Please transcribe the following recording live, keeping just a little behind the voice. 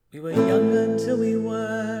We were young until we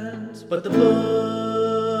weren't, but the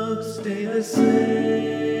books stay the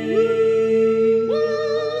same.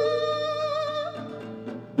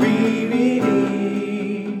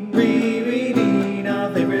 Rereading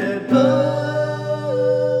our favorite books.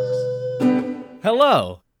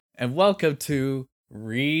 Hello, and welcome to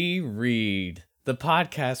Reread, the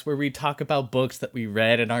podcast where we talk about books that we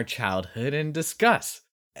read in our childhood and discuss.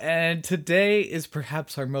 And today is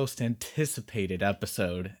perhaps our most anticipated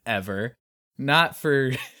episode ever. Not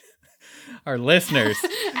for our listeners.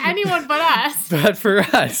 Anyone but us. But for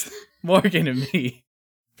us, Morgan and me.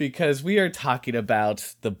 Because we are talking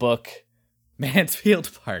about the book Mansfield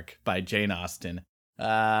Park by Jane Austen.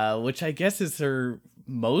 Which I guess is her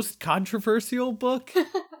most controversial book.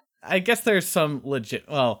 I guess there's some legit...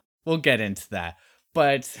 Well, we'll get into that.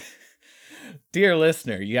 But... Dear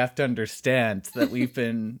listener, you have to understand that we've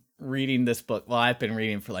been reading this book. Well, I've been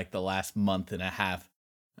reading for like the last month and a half.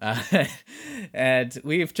 And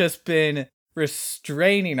we've just been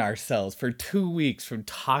restraining ourselves for 2 weeks from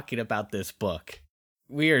talking about this book.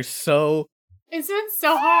 We are so... It's been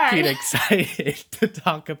so hard. excited to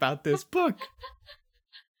talk about this book.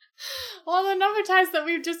 Well, the number of times that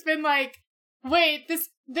we've just been like, wait,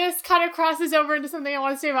 this kind of crosses over into something I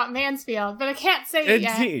want to say about Mansfield, but I can't say it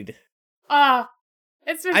yet. Indeed.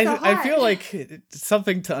 It's been so hard. I feel like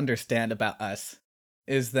something to understand about us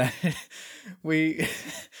is that we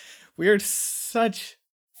are such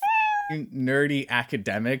nerdy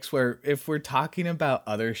academics where if we're talking about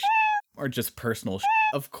other or just personal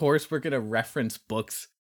of course we're going to reference books.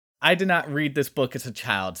 I did not read this book as a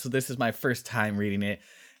child, so this is my first time reading it,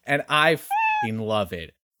 and I love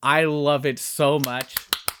it. I love it so much.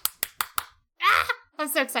 I'm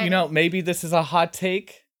so excited. You know, maybe this is a hot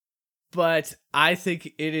take, but I think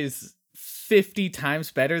it is 50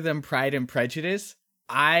 times better than Pride and Prejudice.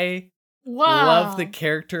 I love the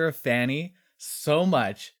character of Fanny so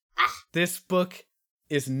much. This book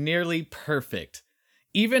is nearly perfect.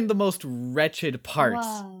 Even the most wretched parts.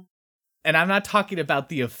 Whoa. And I'm not talking about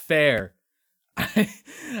the affair.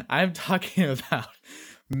 I'm talking about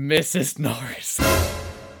Mrs. Norris.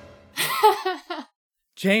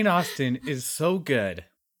 Jane Austen is so good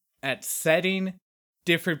at setting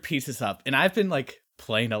different pieces up. And I've been like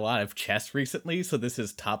playing a lot of chess recently, so this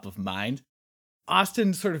is top of mind.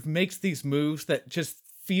 Austen sort of makes these moves that just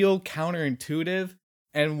feel counterintuitive.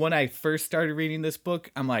 And when I first started reading this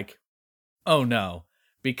book, I'm like, oh no,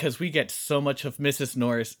 because we get so much of Mrs.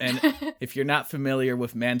 Norris. And if you're not familiar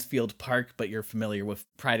with Mansfield Park, but you're familiar with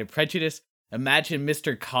Pride and Prejudice, imagine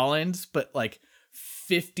Mr. Collins, but like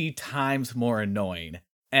 50 times more annoying.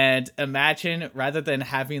 And imagine, rather than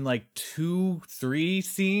having like 2-3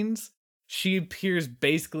 scenes, she appears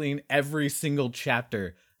basically in every single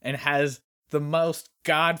chapter and has the most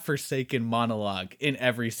godforsaken monologue in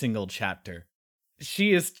every single chapter.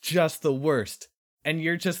 She is just the worst. And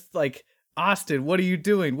you're just like, Austen, what are you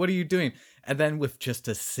doing? What are you doing? And then with just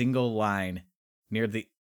a single line near the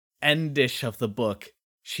endish of the book,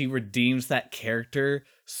 she redeems that character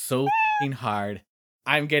so hard.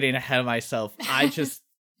 I'm getting ahead of myself.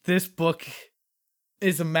 This book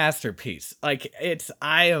is a masterpiece. Like,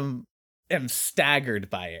 I am staggered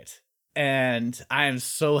by it. And I am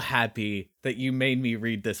so happy that you made me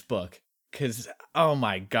read this book. Because, oh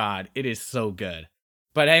my God, it is so good.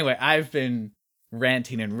 But anyway, I've been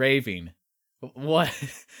ranting and raving. What?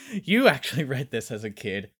 You actually read this as a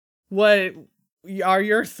kid. What are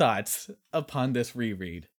your thoughts upon this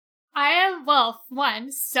reread? I am, well,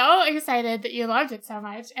 one, so excited that you loved it so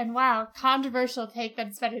much. And wow, controversial take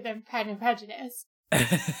that's better than Pride and Prejudice.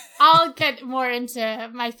 I'll get more into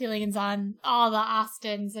my feelings on all the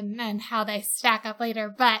Austens and how they stack up later.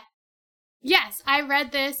 But yes, I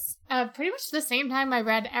read this pretty much the same time I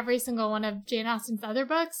read every single one of Jane Austen's other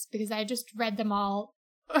books, because I just read them all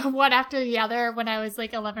one after the other when I was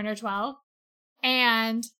like 11 or 12.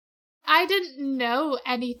 And I didn't know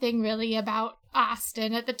anything really about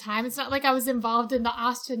Austen at the time. It's not like I was involved in the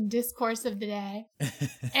Austen discourse of the day.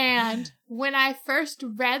 And when I first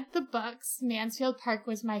read the books, Mansfield Park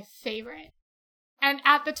was my favorite. And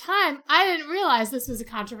at the time, I didn't realize this was a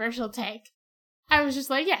controversial take. I was just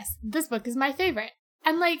like, yes, this book is my favorite.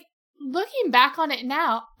 And like, looking back on it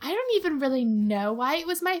now, I don't even really know why it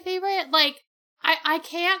was my favorite. Like, I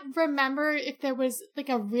can't remember if there was like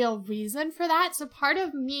a real reason for that. So part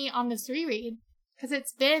of me on this reread, because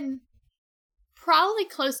it's been probably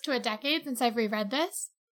close to a decade since I've reread this,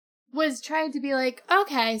 was trying to be like,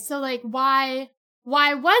 okay, so like why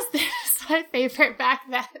was this my favorite back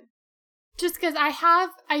then? Just because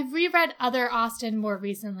I've reread other Austen more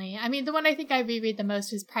recently. I mean, the one I think I reread the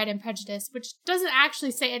most is Pride and Prejudice, which doesn't actually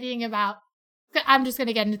say anything about I'm just going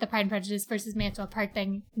to get into the Pride and Prejudice versus Mansfield Park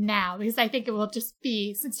thing now, because I think it will just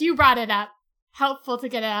be, since you brought it up, helpful to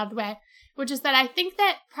get it out of the way, which is that I think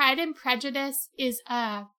that Pride and Prejudice is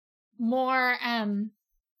a more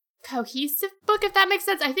cohesive book, if that makes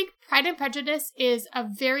sense. I think Pride and Prejudice is a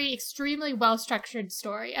very extremely well-structured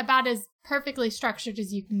story, about as perfectly structured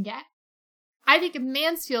as you can get. I think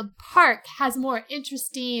Mansfield Park has more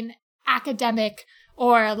interesting academic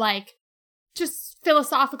or like just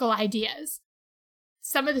philosophical ideas.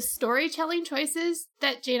 Some of the storytelling choices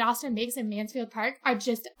that Jane Austen makes in Mansfield Park are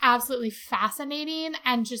just absolutely fascinating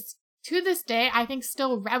and just, to this day, I think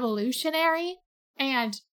still revolutionary.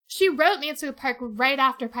 And she wrote Mansfield Park right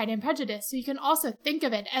after Pride and Prejudice, so you can also think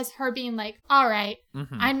of it as her being like, all right,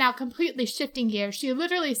 I'm now completely shifting gears. She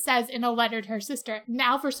literally says in a letter to her sister,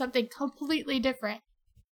 now for something completely different.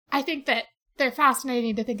 I think that they're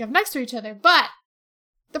fascinating to think of next to each other, but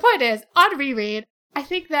the point is, on reread, I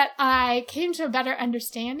think that I came to a better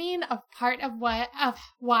understanding of part of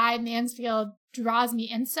why Mansfield draws me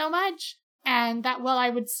in so much, and that while I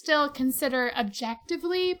would still consider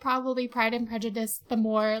objectively probably Pride and Prejudice the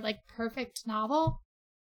more like perfect novel,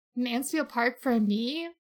 Mansfield Park for me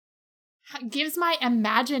gives my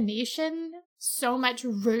imagination so much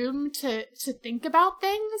room to think about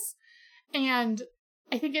things, and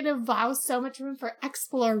I think it allows so much room for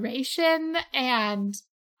exploration, and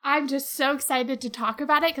I'm just so excited to talk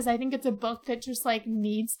about it because I think it's a book that just like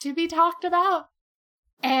needs to be talked about.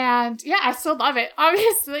 And yeah, I still love it,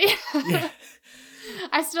 obviously. Yeah.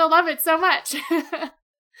 I still love it so much.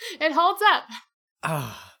 It holds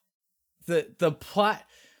up. The plot.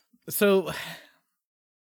 So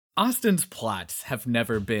Austen's plots have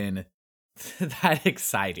never been that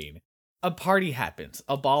exciting. A party happens,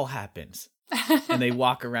 a ball happens, and they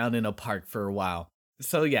walk around in a park for a while.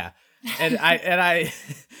 So yeah. And I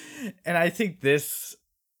think this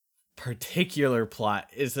particular plot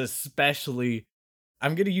is especially,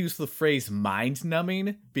 I'm going to use the phrase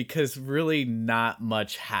mind-numbing because really not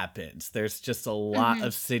much happens. There's just a lot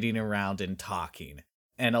of sitting around and talking,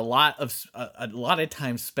 and a lot of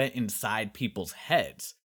time spent inside people's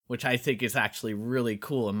heads, which I think is actually really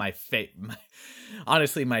cool and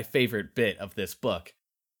honestly my favorite bit of this book.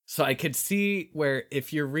 So I could see where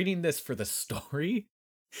if you're reading this for the story,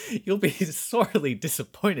 you'll be sorely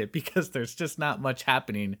disappointed because there's just not much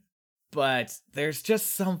happening. But there's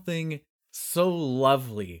just something so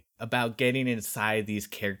lovely about getting inside these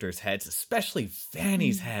characters' heads, especially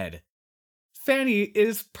Fanny's head. Fanny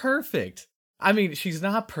is perfect. I mean, she's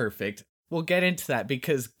not perfect. We'll get into that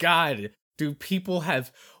because, God, do people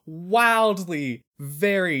have wildly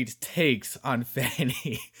varied takes on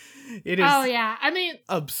Fanny. It is I mean,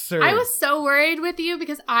 absurd. I was so worried with you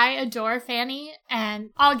because I adore Fanny,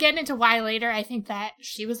 and I'll get into why later. I think that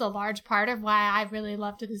she was a large part of why I really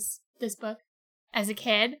loved this book as a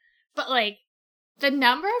kid. But like, the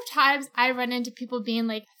number of times I run into people being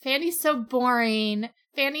like, Fanny's so boring,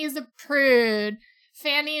 Fanny is a prude,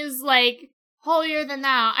 Fanny is like holier than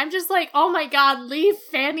thou. I'm just like, oh my God, leave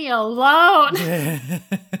Fanny alone.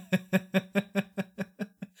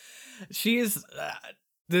 She is,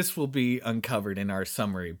 this will be uncovered in our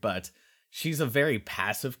summary, but she's a very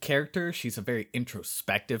passive character. She's a very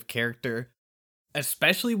introspective character,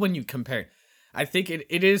 especially when you compare. I think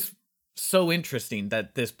it is so interesting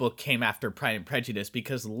that this book came after Pride and Prejudice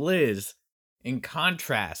because Liz, in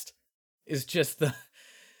contrast, is just the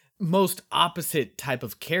most opposite type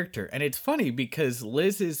of character. And it's funny because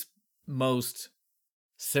Liz's most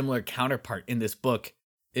similar counterpart in this book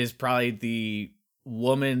is probably the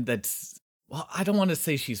woman that's, well, I don't want to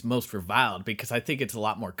say she's most reviled because I think it's a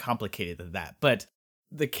lot more complicated than that. But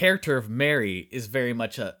the character of Mary is very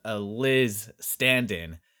much a Liz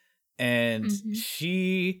stand-in. And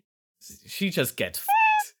she just gets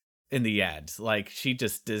f***ed in the end. Like, she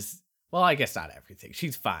just does, well, I guess not everything.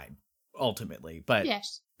 She's fine, ultimately. But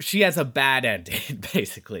yes, she has a bad ending,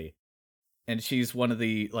 basically. And she's one of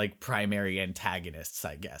the, like, primary antagonists,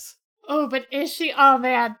 I guess. Oh, but is she? Oh,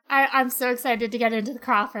 man. I'm so excited to get into the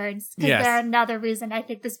Crawfords. Because they're another reason I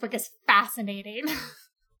think this book is fascinating.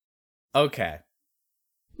 Okay.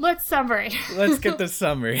 Let's summary. Let's get the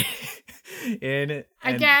summary in and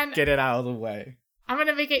again, get it out of the way. I'm going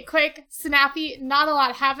to make it quick, snappy. Not a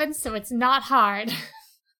lot happens, so it's not hard.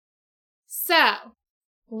 So,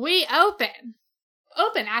 we open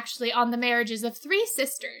actually on the marriages of three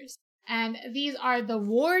sisters. And these are the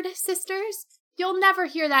Ward sisters. You'll never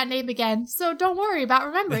hear that name again, so don't worry about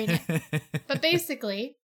remembering it. But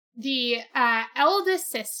basically, the eldest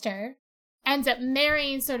sister ends up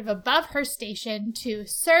marrying sort of above her station to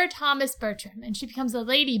Sir Thomas Bertram, and she becomes a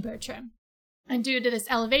Lady Bertram. And due to this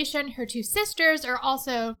elevation, her two sisters are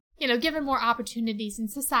also given more opportunities in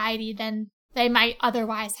society than they might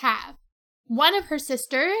otherwise have. One of her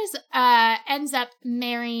sisters ends up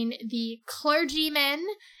marrying the clergyman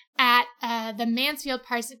at the Mansfield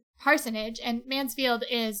parsonage, and Mansfield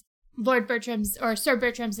is Lord Bertram's or Sir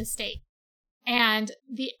Bertram's estate. And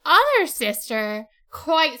the other sister,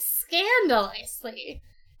 quite scandalously,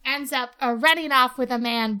 ends up running off with a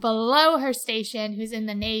man below her station who's in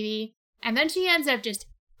the Navy, and then she ends up just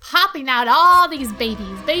popping out all these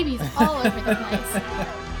babies all over the place.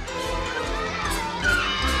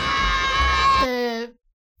 The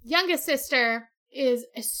youngest sister is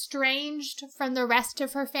estranged from the rest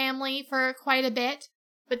of her family for quite a bit,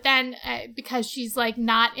 but then because she's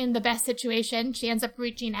not in the best situation, she ends up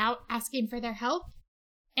reaching out, asking for their help.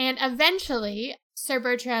 And eventually, Sir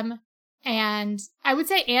Bertram and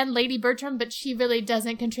Lady Bertram, but she really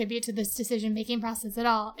doesn't contribute to this decision-making process at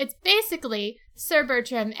all. It's basically Sir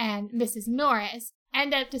Bertram and Mrs. Norris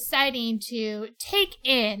end up deciding to take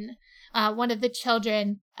in one of the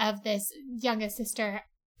children of this youngest sister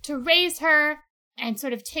to raise her and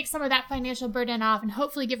sort of take some of that financial burden off and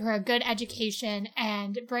hopefully give her a good education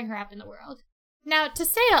and bring her up in the world. Now, to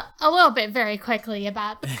say a little bit very quickly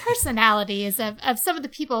about the personalities of some of the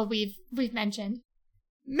people we've mentioned,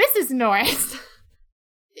 Mrs. Norris,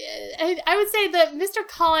 I would say the Mr.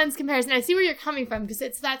 Collins comparison, I see where you're coming from, because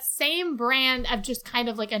it's that same brand of just kind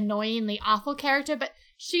of annoyingly awful character, but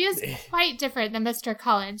she is quite different than Mr.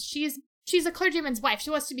 Collins. She's a clergyman's wife.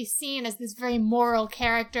 She wants to be seen as this very moral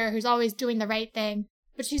character who's always doing the right thing,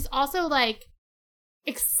 but she's also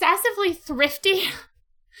excessively thrifty.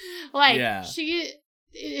 She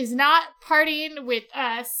is not partying with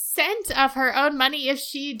a cent of her own money if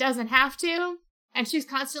she doesn't have to. And she's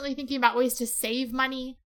constantly thinking about ways to save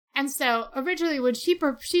money. And so originally when she's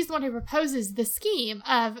the one who proposes the scheme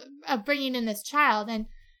of bringing in this child, and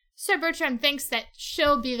Sir Bertram thinks that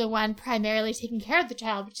she'll be the one primarily taking care of the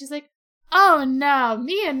child, but she's like, oh no,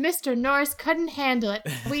 me and Mr. Norris couldn't handle it.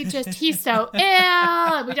 He's so ill,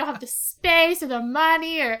 and we don't have the space or the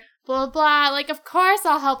money or blah, blah. Of course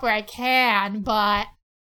I'll help where I can, but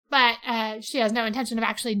she has no intention of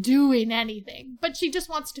actually doing anything. But she just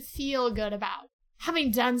wants to feel good about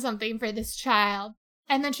having done something for this child,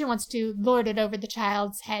 and then she wants to lord it over the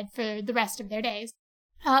child's head for the rest of their days.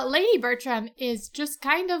 Lady Bertram is just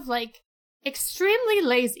kind of extremely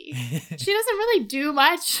lazy. She doesn't really do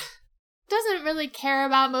much, doesn't really care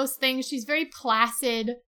about most things. She's very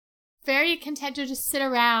placid, very content to just sit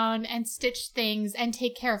around and stitch things and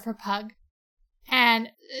take care of her pug.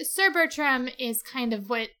 And Sir Bertram is kind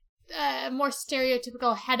of what more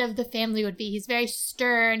stereotypical head of the family would be. He's very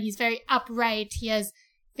stern, he's very upright, he has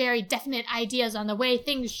very definite ideas on the way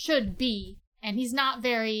things should be, and he's not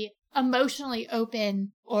very emotionally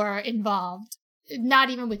open or involved, not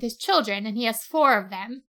even with his children, and he has 4 of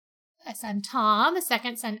them. A son Tom, a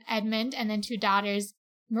second son Edmund, and then 2 daughters,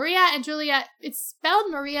 Maria and Julia. It's spelled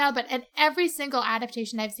Maria, but in every single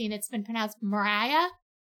adaptation I've seen, it's been pronounced Mariah.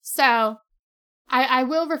 So I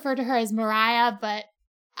will refer to her as Mariah, but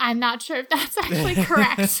I'm not sure if that's actually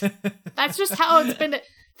correct. That's just how it's been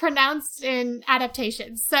pronounced in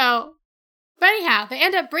adaptations. So, but anyhow, they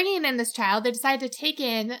end up bringing in this child. They decide to take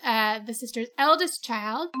in the sister's eldest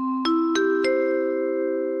child.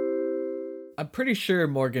 I'm pretty sure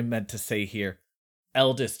Morgan meant to say here,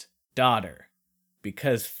 eldest daughter,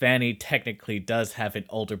 because Fanny technically does have an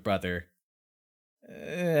older brother.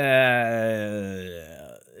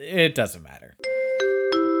 It doesn't matter.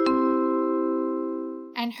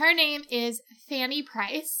 And her name is Fanny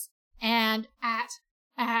Price. And at,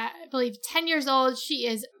 I believe, 10 years old, she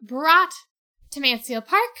is brought to Mansfield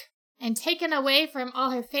Park and taken away from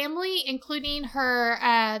all her family, including her,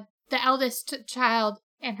 the eldest child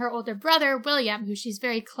and her older brother, William, who she's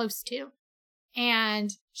very close to.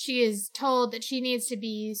 And she is told that she needs to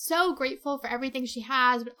be so grateful for everything she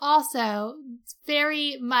has, but also it's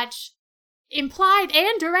very much implied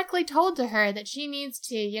and directly told to her that she needs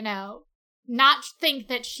to, not think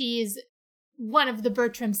that she's one of the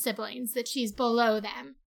Bertram siblings, that she's below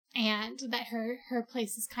them, and that her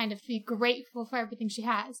place is kind of to be grateful for everything she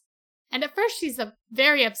has. And at first she's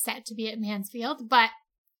very upset to be at Mansfield, but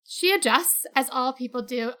she adjusts, as all people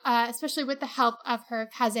do, especially with the help of her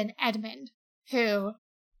cousin Edmund, who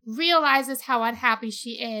realizes how unhappy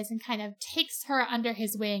she is and kind of takes her under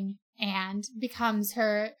his wing and becomes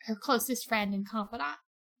her closest friend and confidant.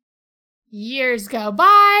 Years go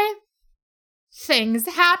by. Things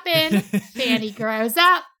happen. Fanny grows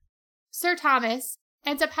up. Sir Thomas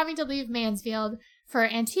ends up having to leave Mansfield for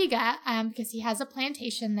Antigua because he has a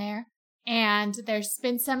plantation there. And there's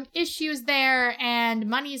been some issues there, and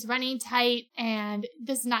money's running tight, and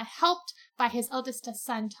this is not helped by his eldest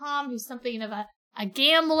son, Tom, who's something of a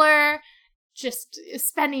gambler, just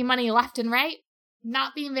spending money left and right,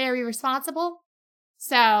 not being very responsible.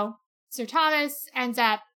 So Sir Thomas ends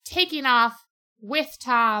up taking off with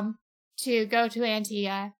Tom to go to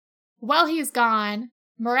Antea. While he's gone,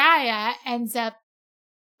 Mariah ends up,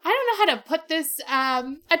 I don't know how to put this,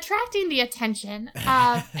 attracting the attention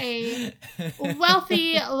of a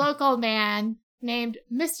wealthy local man named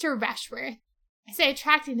Mr. Rushworth. I say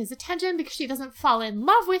attracting his attention because she doesn't fall in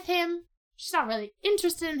love with him. She's not really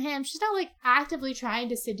interested in him. She's not, like, actively trying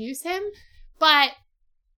to seduce him. But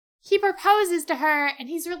he proposes to her, and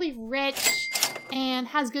he's really rich and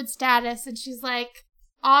has good status. And she's like,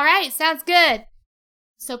 all right, sounds good.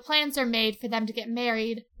 So plans are made for them to get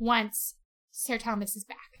married once Sir Thomas is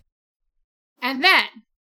back. And then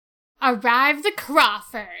arrive the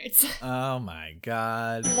Crawfords. Oh my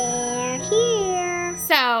God. They're here.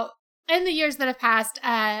 So, in the years that have passed,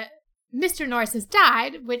 Mr. Norris has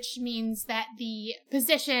died, which means that the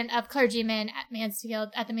position of clergyman at the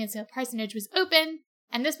Mansfield Parsonage was open,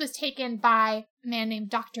 and this was taken by a man named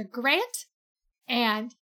Dr. Grant,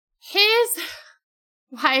 and his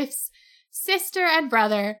wife's sister and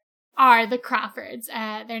brother are the Crawfords.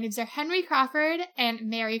 Their names are Henry Crawford and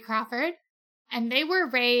Mary Crawford, and they were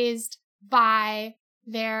raised by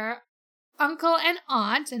their uncle and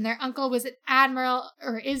aunt, and their uncle was an admiral,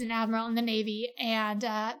 or is an admiral in the Navy, and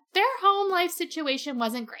their home life situation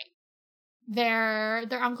wasn't great. Their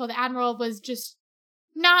uncle, the admiral, was just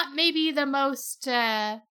not maybe the most, he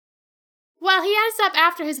ends up,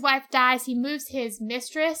 after his wife dies, he moves his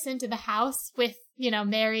mistress into the house with,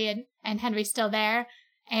 Mary and Henry still there,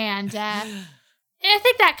 and I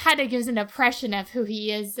think that kind of gives an impression of who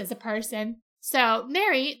he is as a person. So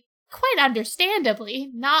Mary, quite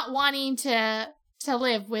understandably, not wanting to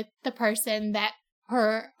live with the person that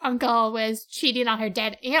her uncle was cheating on her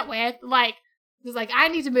dead aunt with, was like, I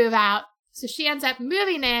need to move out. So she ends up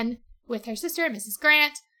moving in with her sister, Mrs.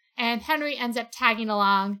 Grant, and Henry ends up tagging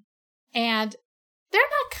along. And they're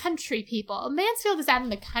not country people. Mansfield is out in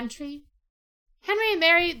the country. Henry and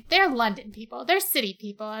Mary, they're London people. They're city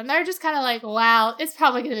people. And they're just kind of like, well, it's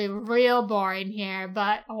probably going to be real boring here,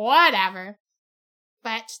 but whatever.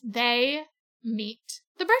 But they meet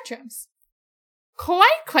the Bertrams.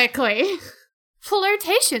 Quite quickly,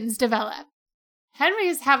 flirtations develop. Henry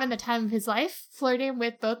is having the time of his life, flirting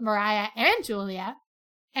with both Mariah and Julia.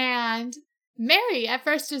 And Mary at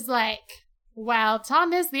first is like, well,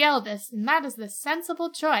 Tom is the eldest, and that is the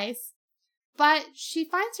sensible choice. But she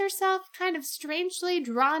finds herself kind of strangely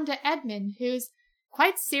drawn to Edmund, who's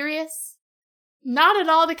quite serious. Not at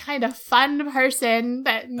all the kind of fun person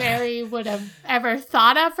that Mary would have ever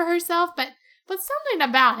thought of for herself, but something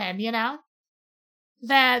about him,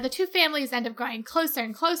 The two families end up growing closer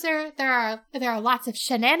and closer. There are lots of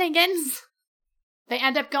shenanigans. They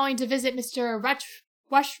end up going to visit Mr.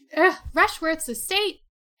 Rushworth's estate,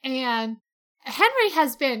 and Henry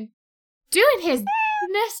has been doing his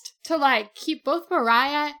best to keep both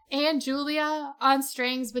Mariah and Julia on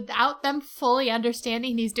strings without them fully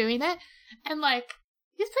understanding he's doing it. And,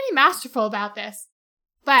 he's pretty masterful about this.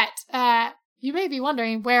 But, you may be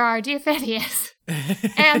wondering where our dear Fanny is.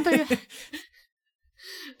 And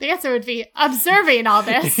the answer would be observing all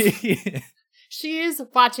this. Yeah. She is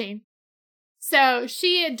watching. So,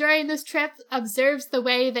 she, during this trip, observes the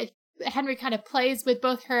way that Henry kind of plays with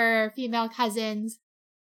both her female cousins,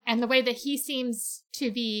 and the way that he seems to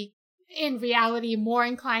be, in reality, more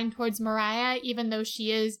inclined towards Mariah, even though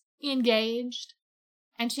she is engaged.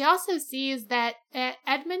 And she also sees that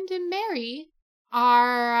Edmund and Mary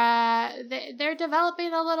are, they're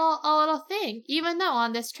developing a little thing. Even though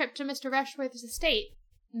on this trip to Mr. Rushworth's estate,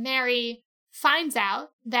 Mary finds out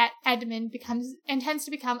that Edmund intends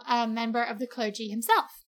to become a member of the clergy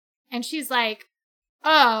himself. And she's like,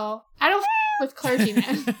 oh, I don't with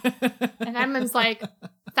clergymen. And Edmund's like,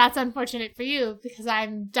 that's unfortunate for you because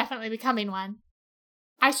I'm definitely becoming one.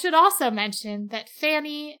 I should also mention that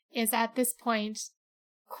Fanny is at this point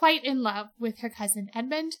quite in love with her cousin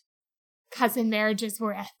Edmund. Cousin marriages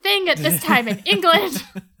were a thing at this time in England.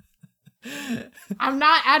 I'm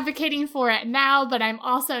not advocating for it now, but I'm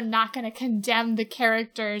also not going to condemn the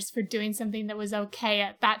characters for doing something that was okay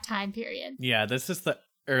at that time period. Yeah, this is the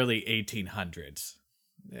early 1800s.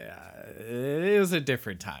 Yeah, it was a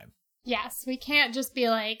different time. Yes, we can't just be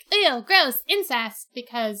like, ew, gross, incest,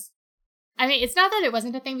 because, it's not that it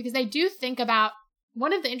wasn't a thing, because they do think about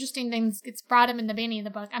one of the interesting things gets brought up in the beginning of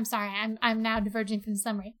the book. I'm sorry, I'm now diverging from the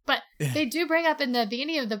summary. But they do bring up in the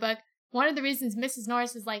beginning of the book, one of the reasons Mrs.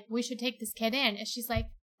 Norris is like, we should take this kid in, is she's like,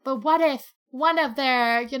 but what if one of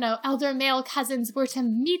their, elder male cousins were to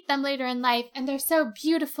meet them later in life, and they're so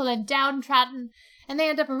beautiful and downtrodden, and they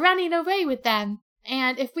end up running away with them.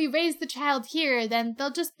 And if we raise the child here, then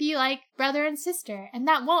they'll just be like brother and sister, and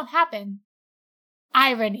that won't happen.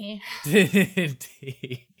 Irony.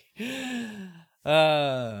 Indeed.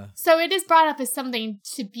 So it is brought up as something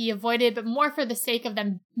to be avoided, but more for the sake of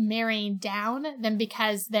them marrying down than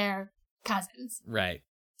because they're cousins. Right.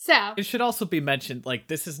 So it should also be mentioned, like,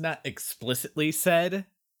 this is not explicitly said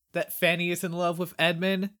that Fanny is in love with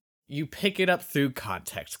Edmund. You pick it up through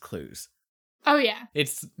context clues. Oh, yeah.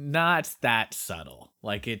 It's not that subtle.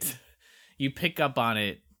 Like, you pick up on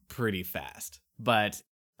it pretty fast. But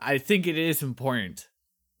I think it is important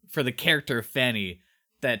for the character of Fanny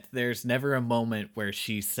that there's never a moment where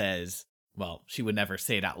she says, well, she would never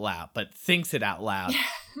say it out loud, but thinks it out loud,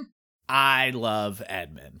 I love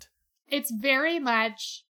Edmund. It's very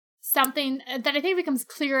much something that I think becomes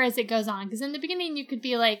clearer as it goes on. Because in the beginning, you could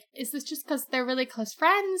be like, is this just because they're really close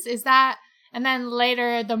friends? Is that... And then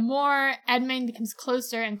later, the more Edmund becomes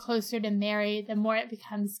closer and closer to Mary, the more it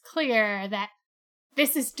becomes clear that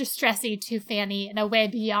this is distressing to Fanny in a way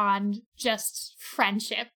beyond just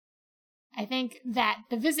friendship. I think that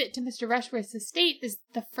the visit to Mr. Rushworth's estate is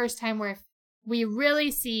the first time where we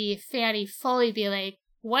really see Fanny fully be like,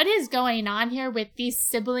 what is going on here with these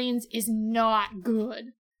siblings is not good.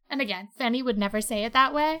 And again, Fanny would never say it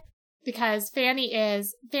that way because Fanny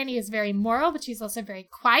is very moral, but she's also very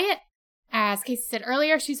quiet. As Casey said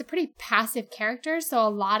earlier, she's a pretty passive character, so a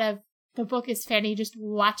lot of the book is Fanny just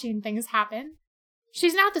watching things happen.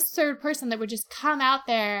 She's not the third person that would just come out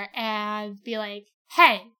there and be like,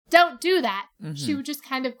 hey, don't do that. Mm-hmm. She would just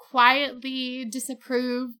kind of quietly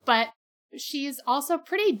disapprove, but she's also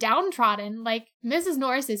pretty downtrodden. Like, Mrs.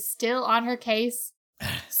 Norris is still on her case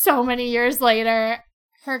so many years later.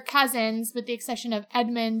 Her cousins, with the exception of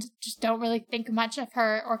Edmund, just don't really think much of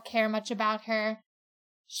her or care much about her.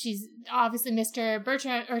 She's obviously Mr.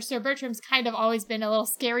 Bertram, or Sir Bertram's kind of always been a little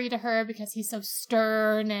scary to her because he's so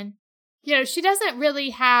stern. And, she doesn't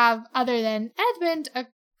really have, other than Edmund, a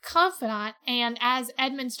confidant. And as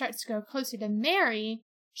Edmund starts to grow closer to Mary,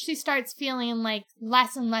 she starts feeling like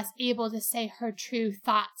less and less able to say her true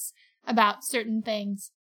thoughts about certain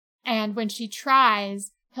things. And when she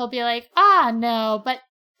tries, he'll be like, no, but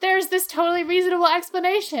there's this totally reasonable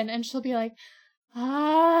explanation. And she'll be like,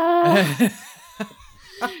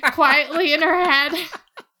 quietly in her head.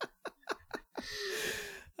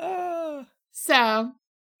 So,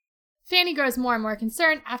 Fanny grows more and more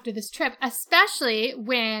concerned after this trip, especially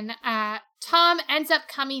when Tom ends up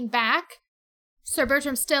coming back. Sir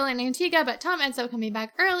Bertram's still in Antigua, but Tom ends up coming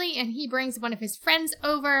back early, and he brings one of his friends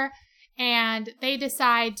over, and they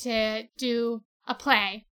decide to do a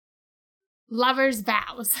play, Lover's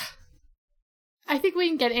Vows. I think we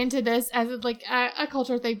can get into this as like a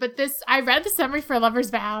cultural thing, but I read the summary for Lover's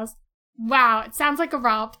Vows. Wow, it sounds like a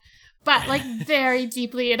romp, but like very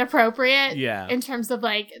deeply inappropriate. Yeah. In terms of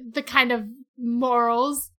like the kind of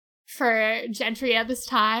morals for gentry at this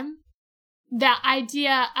time. The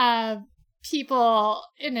idea of people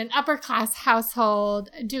in an upper class household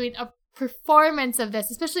doing a performance of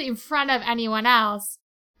this, especially in front of anyone else,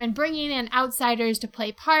 and bringing in outsiders to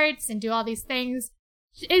play parts and do all these things,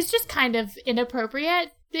 is just kind of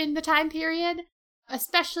inappropriate in the time period,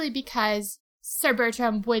 especially because Sir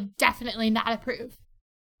Bertram would definitely not approve.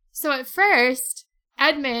 So at first,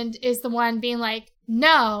 Edmund is the one being like,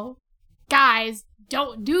 no, guys,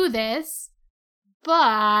 don't do this.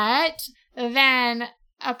 But then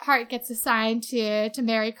a part gets assigned to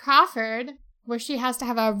Mary Crawford, where she has to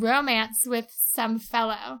have a romance with some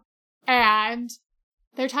fellow. And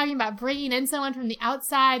they're talking about bringing in someone from the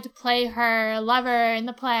outside to play her lover in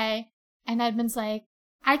the play. And Edmund's like,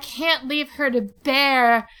 I can't leave her to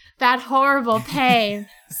bear that horrible pain,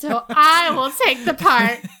 so I will take the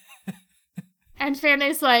part. And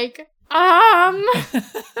Fanny's like, Edmund?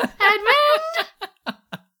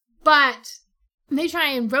 But they try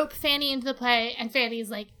and rope Fanny into the play, and Fanny's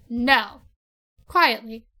like, no.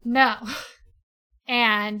 Quietly, no.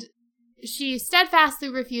 And she steadfastly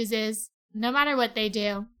refuses, no matter what they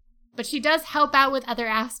do. But she does help out with other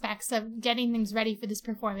aspects of getting things ready for this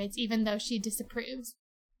performance, even though she disapproves.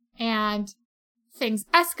 And things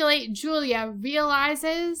escalate. Julia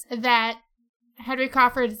realizes that Henry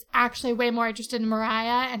Crawford is actually way more interested in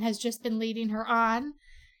Maria and has just been leading her on.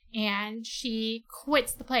 And she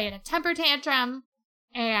quits the play in a temper tantrum.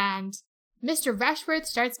 And Mr. Rushworth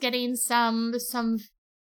starts getting some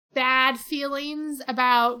bad feelings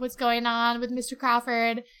about what's going on with Mr.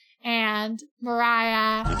 Crawford. And Maria,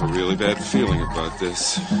 I have a really bad feeling about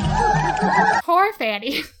this. Poor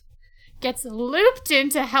Fanny, gets looped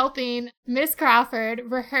into helping Miss Crawford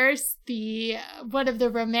rehearse one of the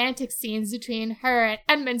romantic scenes between her and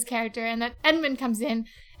Edmund's character, and then Edmund comes in,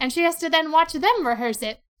 and she has to then watch them rehearse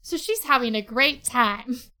it. So she's having a great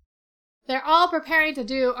time. They're all preparing to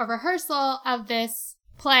do a rehearsal of this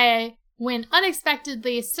play when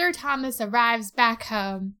unexpectedly Sir Thomas arrives back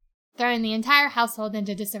home, throwing the entire household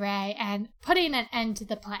into disarray and putting an end to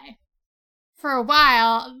the play. For a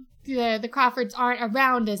while, the Crawfords aren't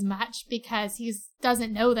around as much because he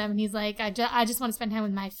doesn't know them, and he's like, I just want to spend time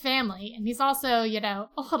with my family. And he's also, a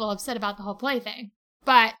little upset about the whole play thing.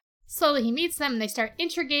 But slowly he meets them, and they start I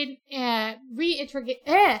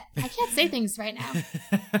can't say things right now.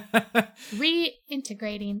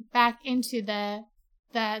 Reintegrating back into the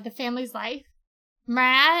family's life.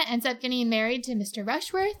 Mariah ends up getting married to Mr.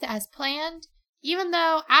 Rushworth as planned, even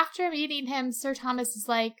though after meeting him, Sir Thomas is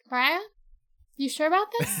like, Mariah, you sure about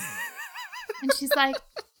this? And she's like,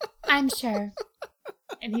 I'm sure.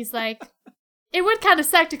 And he's like, it would kind of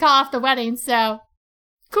suck to call off the wedding, so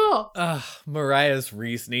cool. Mariah's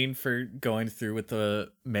reasoning for going through with the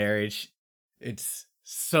marriage, it's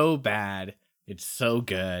so bad. It's so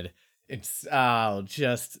good. It's,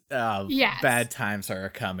 yes. Bad times are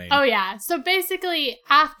coming. Oh, yeah. So basically,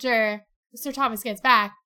 after Sir Thomas gets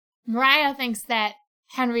back, Mariah thinks that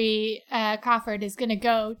Henry Crawford is going to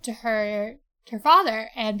go to her father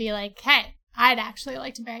and be like, hey, I'd actually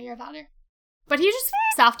like to marry your daughter. But he just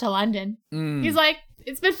flies off to London. He's like,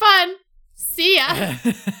 it's been fun. See ya.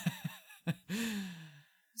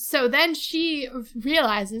 So then she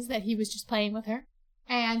realizes that he was just playing with her.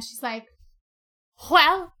 And she's like,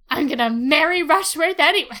 well, I'm going to marry Rushworth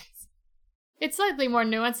anyways. It's slightly more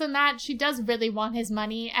nuanced than that. She does really want his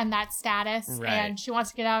money and that status. Right. And she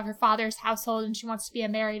wants to get out of her father's household, and she wants to be a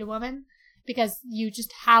married woman because you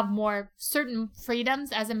just have more certain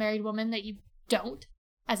freedoms as a married woman that you don't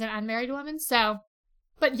as an unmarried woman. So,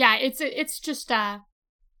 but yeah, it's just a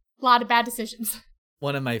lot of bad decisions.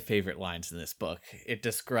 One of my favorite lines in this book, it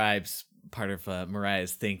describes part of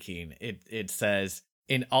Mariah's thinking. It says,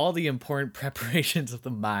 in all the important preparations of the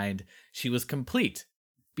mind, she was complete,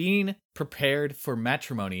 being prepared for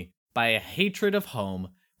matrimony by a hatred of home,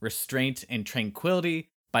 restraint and tranquility,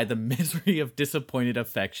 by the misery of disappointed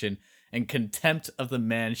affection, and contempt of the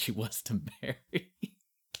man she was to marry.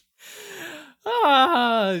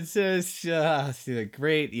 It's just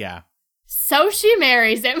great, yeah. So she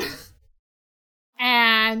marries him.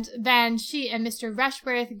 And then she and Mr.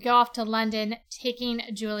 Rushworth go off to London, taking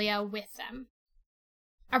Julia with them.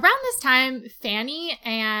 Around this time, Fanny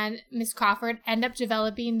and Miss Crawford end up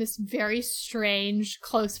developing this very strange,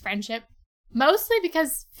 close friendship. Mostly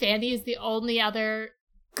because Fanny is the only other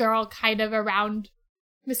girl kind of around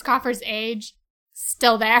Miss Crawford's age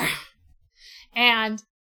still there. And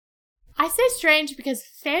I say strange because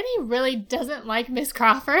Fanny really doesn't like Miss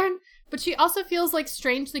Crawford, but she also feels like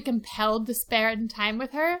strangely compelled to spend time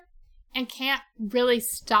with her and can't really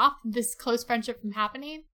stop this close friendship from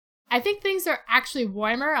happening. I think things are actually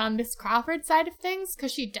warmer on Miss Crawford's side of things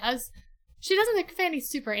because she doesn't think Fanny's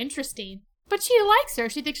super interesting, but she likes her.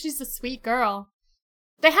 She thinks she's a sweet girl.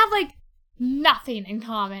 They have like nothing in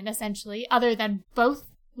common, essentially, other than both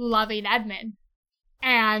loving Edmund.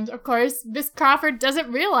 And of course, Miss Crawford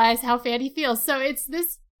doesn't realize how Fanny feels. So it's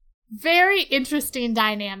this very interesting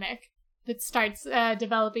dynamic that starts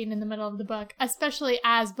developing in the middle of the book, especially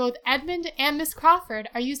as both Edmund and Miss Crawford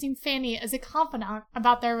are using Fanny as a confidant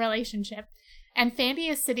about their relationship. And Fanny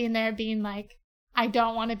is sitting there being like, I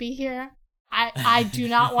don't want to be here. I do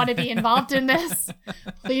not want to be involved in this.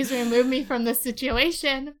 Please remove me from this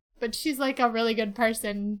situation. But she's like a really good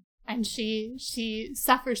person, and she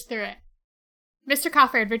suffers through it. Mr.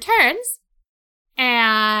 Crawford returns,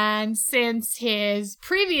 and since his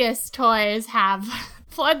previous toys have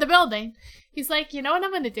fled the building, he's like, you know what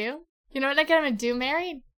I'm going to do? You know what I'm going to do, Mary?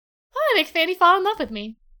 I'm going to make Fanny fall in love with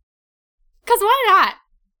me. Because why not?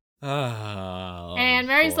 Oh, and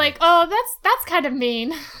Mary's boy. like, oh, that's kind of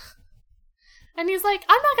mean. And he's like,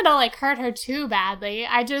 I'm not going to hurt her too badly.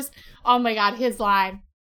 Oh my God, his line.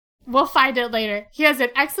 We'll find it later. He has an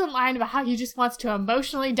excellent line about how he just wants to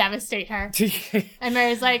emotionally devastate her. And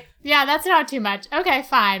Mary's like, yeah, that's not too much. Okay,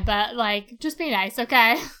 fine, but just be nice,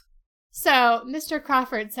 okay? So Mr.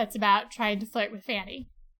 Crawford sets about trying to flirt with Fanny.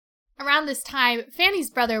 Around this time,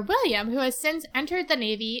 Fanny's brother William, who has since entered the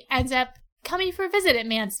Navy, ends up coming for a visit at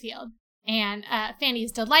Mansfield. And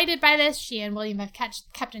Fanny's delighted by this. She and William have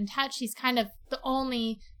kept in touch. He's kind of the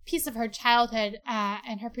only piece of her childhood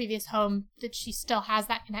and her previous home that she still has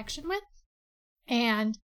that connection with.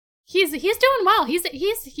 And he's doing well. He's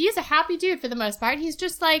a happy dude for the most part. He's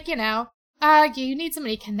just like, you need so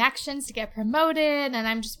many connections to get promoted, and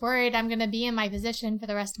I'm just worried I'm going to be in my position for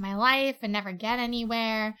the rest of my life and never get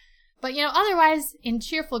anywhere. But, otherwise, in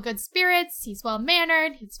cheerful good spirits, he's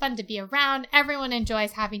well-mannered, he's fun to be around, everyone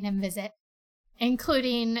enjoys having him visit,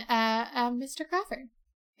 including Mr. Crawford,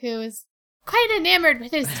 who is quite enamored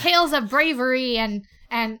with his tales of bravery and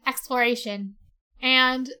exploration.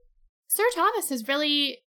 And Sir Thomas has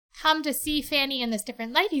really come to see Fanny in this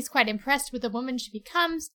different light. He's quite impressed with the woman she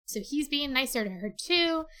becomes, so he's being nicer to her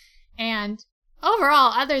too. And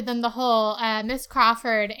overall, other than the whole Miss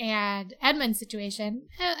Crawford and Edmund situation,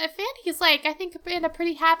 Fanny's I think, in a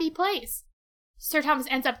pretty happy place. Sir Thomas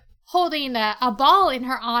ends up holding a ball in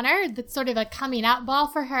her honor that's sort of a coming out ball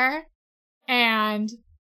for her. And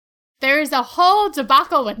there's a whole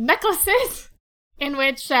debacle with necklaces in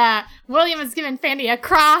which William has given Fanny a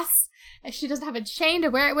cross. She doesn't have a chain to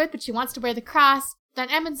wear it with, but she wants to wear the cross.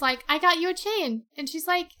 Then Edmund's like, I got you a chain. And she's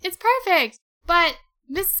like, it's perfect. But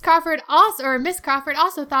Miss Crawford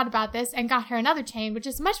also thought about this and got her another chain, which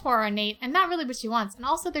is much more ornate and not really what she wants. And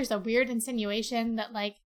also there's a weird insinuation that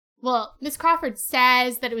Miss Crawford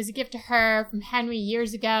says that it was a gift to her from Henry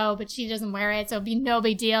years ago, but she doesn't wear it, so it'd be no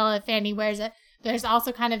big deal if Fanny wears it. There's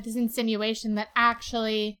also kind of this insinuation that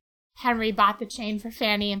actually Henry bought the chain for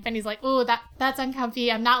Fanny, and Fanny's like, ooh, that's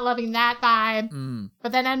uncomfy. I'm not loving that vibe.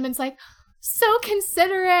 But then Edmund's like, so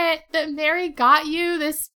considerate that Mary got you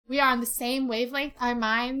this. We are on the same wavelength. Our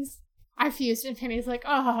minds are fused. And Fanny's like,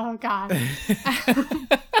 oh, God.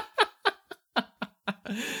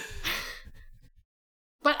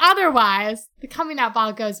 But otherwise, the coming out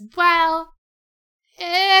ball goes well,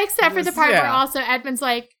 except for the part where also Edmund's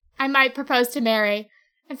like, I might propose to Mary.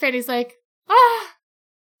 And Fanny's like, ah.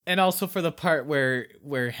 And also for the part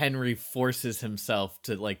where Henry forces himself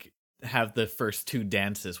to have the first two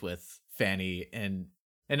dances with Fanny, and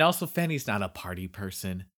also Fanny's not a party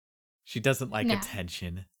person. She doesn't like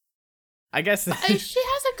attention. I guess she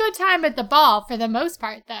has a good time at the ball for the most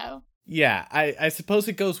part, though. Yeah, I suppose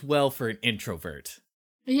it goes well for an introvert.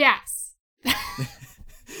 Yes.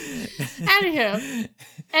 Anywho,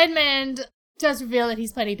 Edmund does reveal that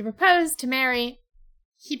he's planning to propose to Mary.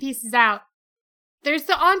 He pieces out. There's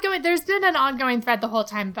been an ongoing thread the whole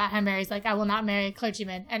time about how Mary's like, I will not marry a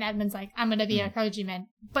clergyman. And Edmund's like, I'm going to be a clergyman.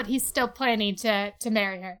 But he's still planning to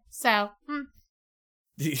marry her. So,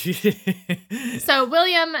 So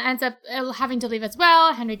William ends up having to leave as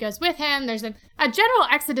well. Henry goes with him. There's a general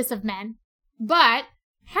exodus of men. But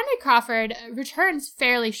Henry Crawford returns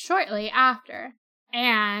fairly shortly after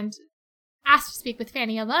and asks to speak with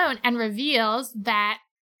Fanny alone and reveals that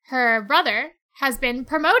her brother has been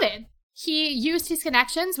promoted. He used his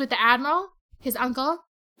connections with the Admiral, his uncle,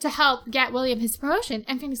 to help get William his promotion.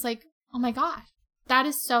 And Fanny's like, oh my God, that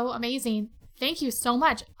is so amazing. Thank you so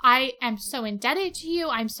much. I am so indebted to you.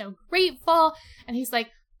 I'm so grateful. And he's like,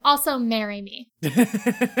 also marry me.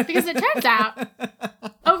 Because it turns out,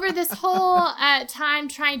 over this whole time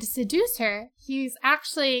trying to seduce her, he's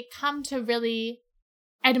actually come to really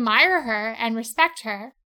admire her and respect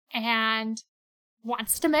her and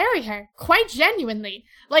wants to marry her quite genuinely.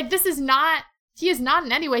 He is not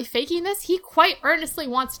in any way faking this. He quite earnestly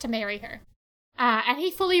wants to marry her. And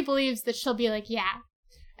he fully believes that she'll be like, yeah.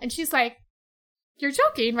 And she's like, you're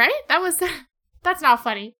joking, right? That's not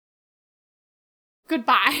funny.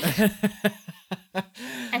 Goodbye.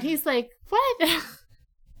 And he's like, what?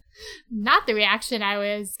 Not the reaction I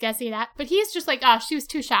was guessing at. But he's just like, oh, she was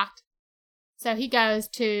too shocked. So he goes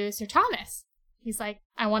to Sir Thomas. He's like,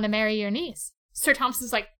 I want to marry your niece. Sir Thomas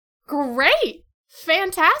is like, great,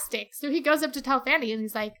 fantastic. So he goes up to tell Fanny, and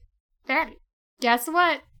he's like, Fanny, guess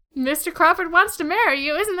what? Mr. Crawford wants to marry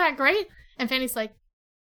you. Isn't that great? And Fanny's like,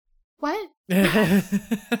 what?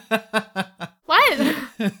 What?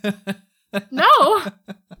 No.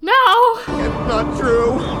 It's not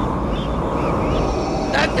true.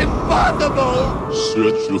 That's impossible.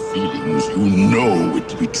 Search your feelings. You know it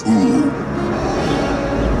to be true.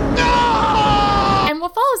 And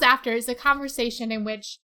what follows after is a conversation in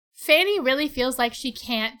which Fanny really feels like she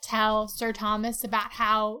can't tell Sir Thomas about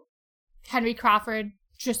how Henry Crawford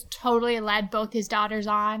just totally led both his daughters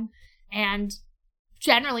on and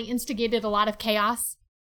generally instigated a lot of chaos.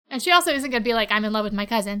 And she also isn't going to be like, I'm in love with my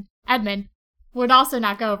cousin. Edmund would also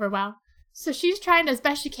not go over well. So she's trying as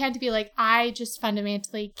best she can to be like, I just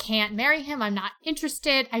fundamentally can't marry him. I'm not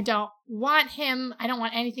interested. I don't want him. I don't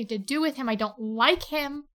want anything to do with him. I don't like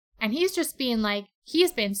him. And he's just being like,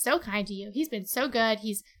 he's been so kind to you. He's been so good.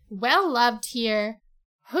 He's well loved here.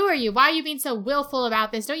 Who are you? Why are you being so willful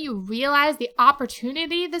about this? Don't you realize the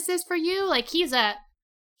opportunity this is for you? Like, he's got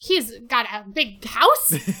a big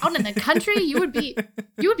house out in the country. You would be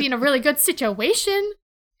in a really good situation.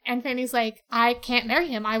 And Fanny's like, I can't marry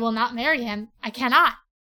him. I will not marry him. I cannot.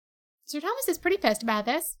 Sir Thomas is pretty pissed about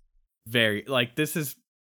this. Very, like, this is,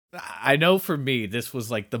 I know for me, this was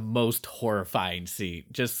like the most horrifying scene.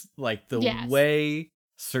 Just like the way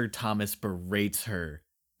Sir Thomas berates her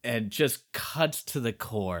and just cuts to the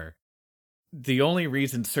core. The only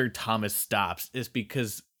reason Sir Thomas stops is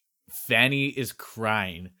because Fanny is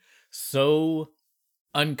crying so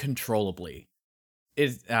uncontrollably.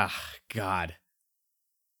 God.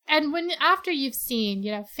 And after you've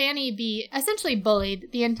seen, Fanny be essentially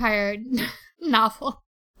bullied the entire novel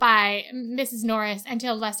by Mrs. Norris, and to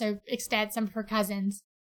a lesser extent some of her cousins,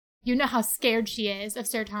 you know how scared she is of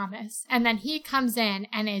Sir Thomas. And then he comes in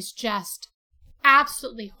and is just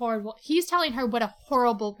absolutely horrible. He's telling her what a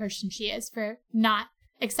horrible person she is for not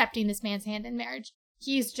accepting this man's hand in marriage.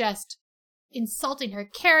 He's just insulting her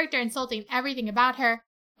character, insulting everything about her.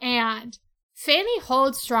 And Fanny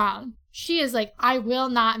holds strong. She is like, I will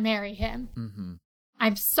not marry him. Mm-hmm.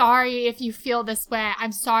 I'm sorry if you feel this way.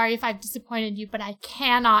 I'm sorry if I've disappointed you, but I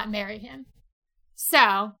cannot marry him.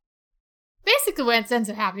 So, basically what ends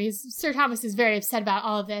up happening is Sir Thomas is very upset about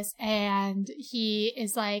all of this, and he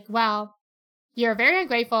is like, well, you're very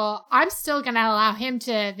ungrateful. I'm still going to allow him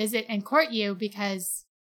to visit and court you because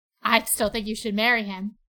I still think you should marry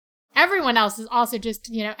him. Everyone else is also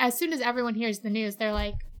just, as soon as everyone hears the news, they're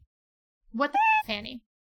like, what the Fanny?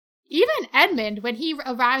 Even Edmund, when he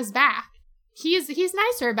arrives back, he's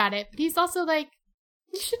nicer about it, but he's also like,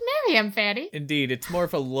 you should marry him, Fanny. Indeed, it's more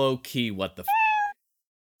of a low-key what the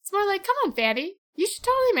It's more like, come on, Fanny. You should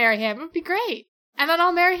totally marry him. It would be great. And then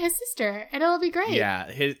I'll marry his sister, and it'll be great. Yeah,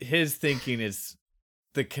 his thinking is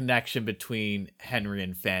the connection between Henry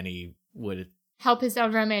and Fanny would help his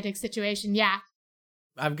own romantic situation, yeah.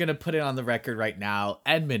 I'm going to put it on the record right now.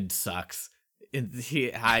 Edmund sucks.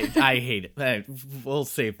 I hate it. We'll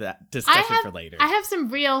save that discussion for later. I have some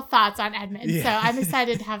real thoughts on Edmund, so I'm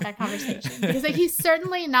excited to have that conversation because he's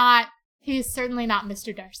certainly not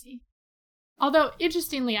Mr. Darcy. Although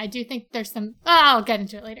interestingly, I do think there's some. I'll get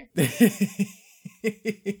into it later.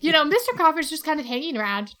 Mr. Crawford's just kind of hanging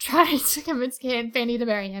around, trying to convince Fanny to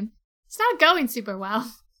marry him. It's not going super well.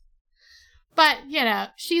 But,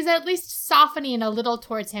 she's at least softening a little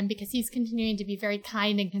towards him because he's continuing to be very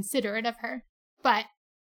kind and considerate of her. But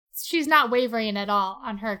she's not wavering at all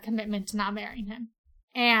on her commitment to not marrying him.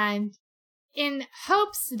 And in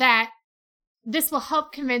hopes that this will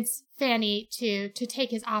help convince Fanny to take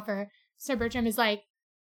his offer, Sir Bertram is like,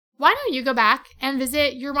 why don't you go back and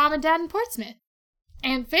visit your mom and dad in Portsmouth?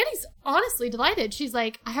 And Fanny's honestly delighted. She's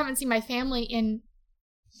like, I haven't seen my family in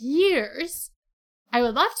years. I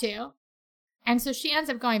would love to. And so she ends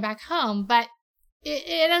up going back home, but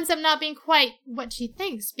it ends up not being quite what she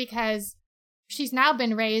thinks because she's now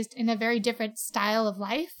been raised in a very different style of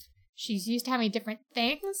life. She's used to having different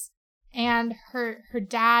things, and her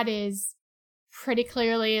dad is pretty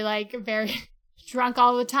clearly like very drunk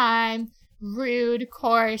all the time, rude,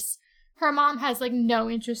 coarse. Her mom has like no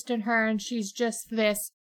interest in her, and she's just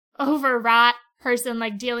this overwrought person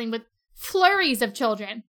like dealing with flurries of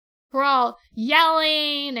children. We're all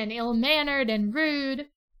yelling and ill-mannered and rude.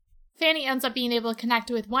 Fanny ends up being able to connect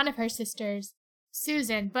with one of her sisters,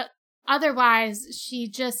 Susan, but otherwise she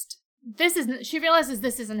realizes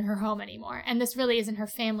this isn't her home anymore, and this really isn't her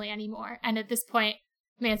family anymore. And at this point,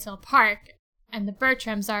 Mansfield Park and the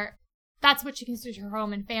Bertrams that's what she considers her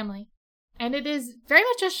home and family. And it is very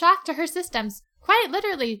much a shock to her systems. Quite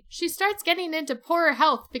literally, she starts getting into poorer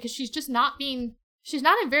health because she's not in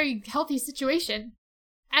a very healthy situation.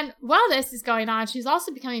 And while this is going on, she's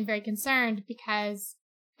also becoming very concerned because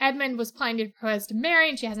Edmund was planning to propose to Mary,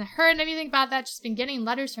 and she hasn't heard anything about that. She's been getting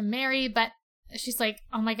letters from Mary, but she's like,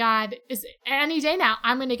 oh my God, any day now,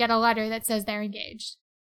 I'm going to get a letter that says they're engaged.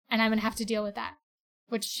 And I'm going to have to deal with that,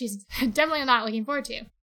 which she's definitely not looking forward to.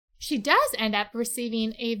 She does end up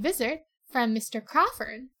receiving a visit from Mr.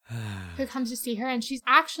 Crawford, who comes to see her, and she's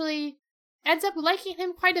actually ends up liking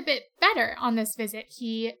him quite a bit better on this visit.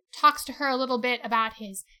 He talks to her a little bit about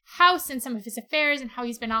his house and some of his affairs and how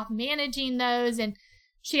he's been off managing those, and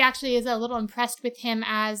she actually is a little impressed with him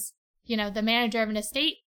as, the manager of an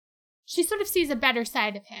estate. She sort of sees a better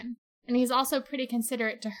side of him, and he's also pretty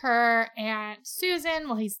considerate to her and Susan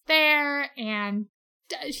while he's there, and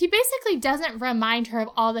he basically doesn't remind her of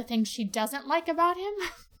all the things she doesn't like about him.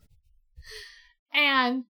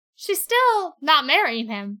 And she's still not marrying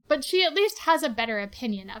him, but she at least has a better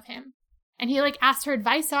opinion of him. And he asks her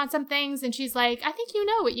advice on some things, and she's like, I think you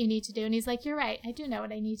know what you need to do. And he's like, you're right, I do know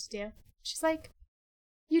what I need to do. She's like,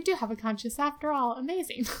 you do have a conscience after all.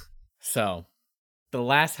 Amazing. So, the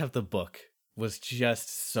last half of the book was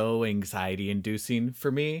just so anxiety-inducing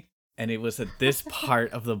for me. And it was at this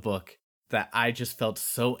part of the book that I just felt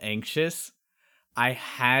so anxious. I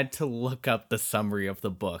had to look up the summary of the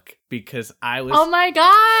book because I was Oh my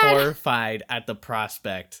god! horrified at the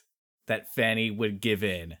prospect that Fanny would give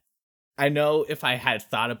in. I know if I had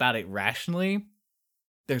thought about it rationally,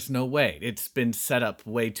 there's no way. It's been set up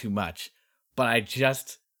way too much. But I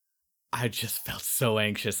just felt so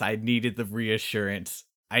anxious. I needed the reassurance.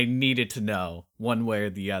 I needed to know one way or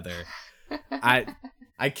the other.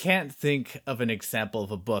 I can't think of an example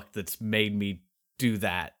of a book that's made me do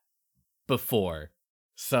that before.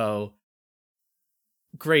 So,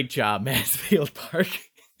 great job, Mansfield Park.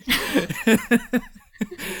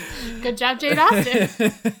 Good job, Jane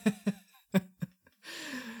Austen.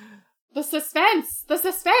 The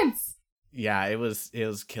suspense. Yeah, it was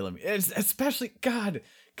killing me. It's especially, God,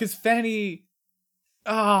 because Fanny,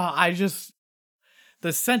 the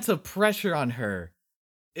sense of pressure on her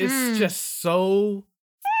is just so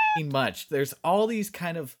much. There's all these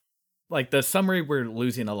kind of, like, the summary, we're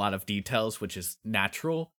losing a lot of details, which is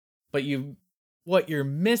natural, but what you're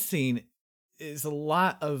missing is a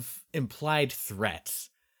lot of implied threats.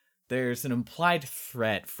 There's an implied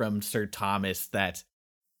threat from Sir Thomas that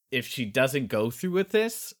if she doesn't go through with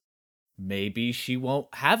this, maybe she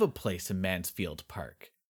won't have a place in Mansfield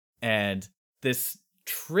Park. And this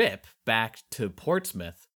trip back to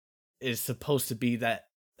Portsmouth is supposed to be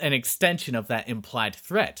an extension of that implied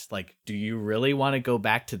threat. Like, do you really want to go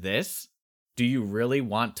back to this? Do you really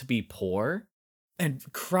want to be poor? And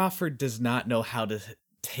Crawford does not know how to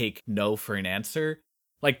take no for an answer.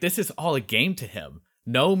 Like, this is all a game to him.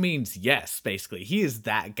 No means yes, basically. He is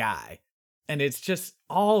that guy. And it's just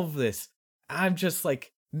all of this. I'm just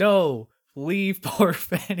like, no, leave poor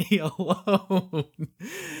Fanny alone.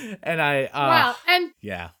 And Wow, and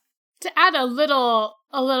yeah. to add a little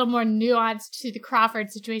more nuance to the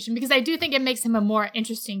Crawford situation, because I do think it makes him a more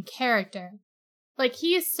interesting character. Like,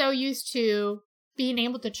 he is so used to being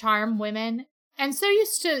able to charm women, and so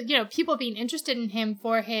used to, people being interested in him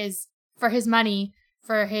for his money,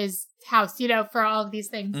 for his house, for all of these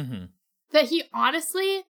things, that he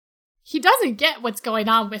honestly, he doesn't get what's going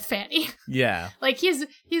on with Fanny. Yeah. Like, he's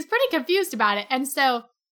pretty confused about it, and so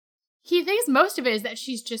he thinks most of it is that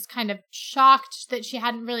she's just kind of shocked that she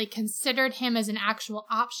hadn't really considered him as an actual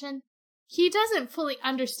option. He doesn't fully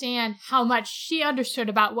understand how much she understood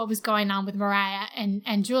about what was going on with Mariah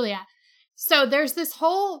and Julia. So there's this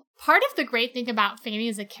whole part of the great thing about Fanny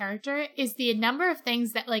as a character is the number of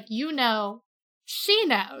things that, like, she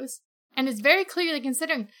knows, and is very clearly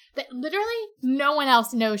considering that literally no one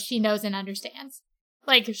else knows she knows and understands.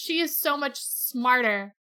 Like, she is so much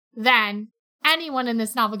smarter than anyone in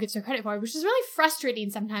this novel gets her credit for, which is really frustrating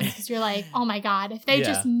sometimes because you're like, oh my God, if they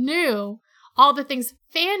just knew all the things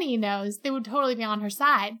Fanny knows, they would totally be on her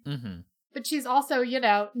side. But she's also,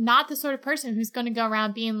 not the sort of person who's going to go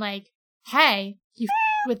around being like, hey, you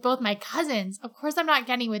with both my cousins. Of course I'm not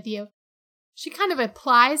getting with you. She kind of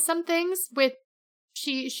applies some things with,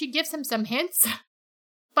 she gives him some hints,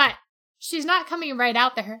 but she's not coming right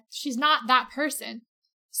out there. She's not that person.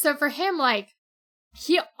 So for him, like,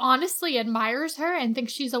 he honestly admires her and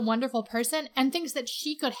thinks she's a wonderful person and thinks that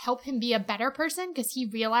she could help him be a better person because he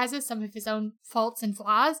realizes some of his own faults and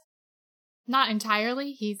flaws. Not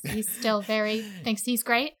entirely. He's still thinks he's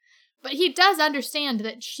great. But he does understand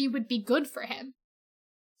that she would be good for him.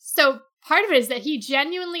 So part of it is that he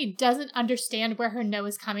genuinely doesn't understand where her no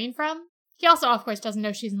is coming from. He also, of course, doesn't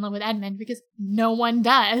know she's in love with Edmund because no one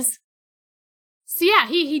does. So yeah,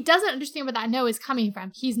 he doesn't understand where that no is coming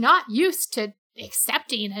from. He's not used to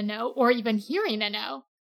accepting a no or even hearing a no.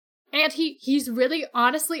 And he's really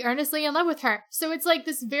honestly, earnestly in love with her. So it's like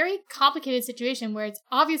this very complicated situation where it's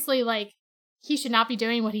obviously like he should not be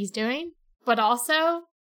doing what he's doing, but also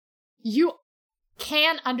you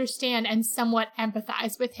can understand and somewhat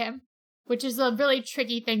empathize with him, which is a really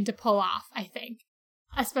tricky thing to pull off, I think.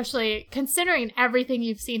 Especially considering everything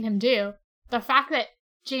you've seen him do. The fact that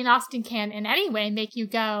Jane Austen can in any way make you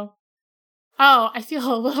go, oh, I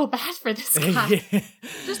feel a little bad for this guy.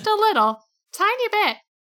 Just a little, tiny bit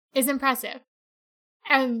is impressive.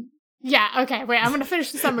 And yeah, okay, wait, I'm going to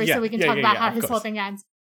finish the summary so we can talk about how his whole thing ends.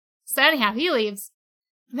 So anyhow, he leaves.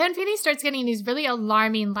 Then Fanny starts getting these really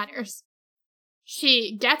alarming letters.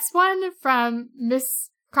 She gets one from Miss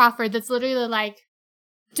Crawford that's literally like,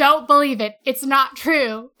 don't believe it, it's not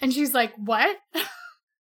true. And she's like, what?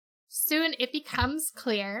 Soon it becomes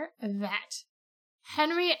clear that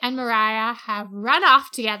Henry and Mariah have run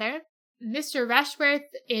off together. Mr. Rushworth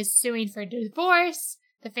is suing for divorce.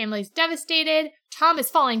 The family's devastated. Tom is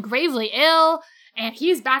falling gravely ill. And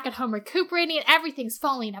he's back at home recuperating, and everything's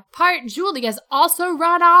falling apart. Julia's also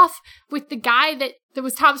run off with the guy that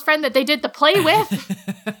was Tom's friend that they did the play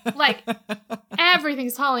with. Like,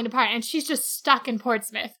 everything's falling apart, and she's just stuck in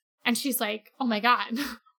Portsmouth. And she's like, oh my god,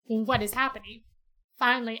 what is happening?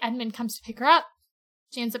 Finally, Edmund comes to pick her up.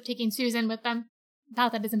 She ends up taking Susan with them.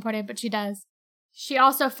 Not that it's important, but she does. She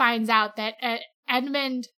also finds out that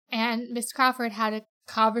Edmund and Miss Crawford had a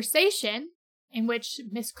conversation in which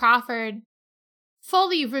Miss Crawford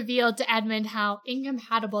fully revealed to Edmund how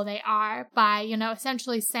incompatible they are by,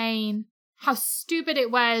 essentially saying how stupid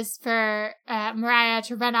it was for Mariah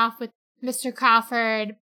to run off with Mr.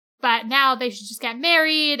 Crawford, but now they should just get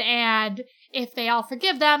married, and if they all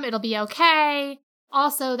forgive them, it'll be okay.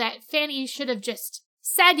 Also, that Fanny should have just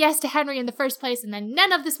said yes to Henry in the first place, and then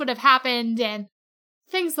none of this would have happened, and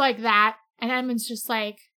things like that. And Edmund's just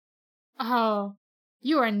like, oh,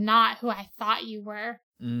 you are not who I thought you were.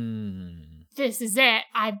 This is it.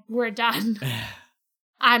 We're done.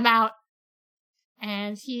 I'm out.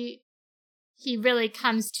 And he really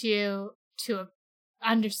comes to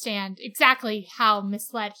understand exactly how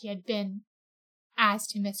misled he had been as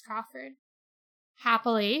to Miss Crawford.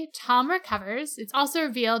 Happily, Tom recovers. It's also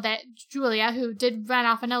revealed that Julia, who did run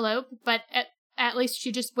off and elope, but at least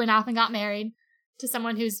she just went off and got married to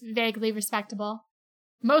someone who's vaguely respectable.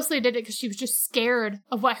 Mostly did it because she was just scared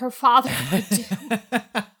of what her father would do.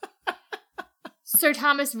 Sir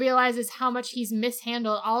Thomas realizes how much he's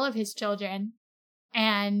mishandled all of his children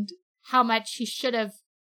and how much he should have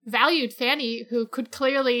valued Fanny, who could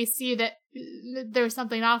clearly see that there was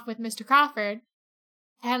something off with Mr. Crawford.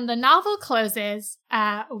 And the novel closes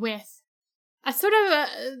with a sort of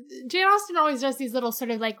Jane Austen always does these little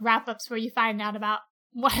sort of like wrap-ups where you find out about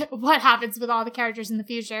what happens with all the characters in the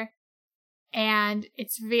future. And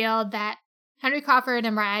it's revealed that Henry Crawford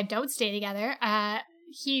and Mariah don't stay together.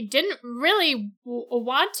 He didn't really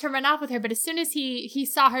want to run off with her, but as soon as he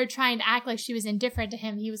saw her trying to act like she was indifferent to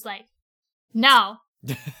him, he was like, no,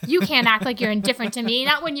 you can't act like you're indifferent to me,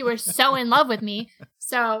 not when you were so in love with me.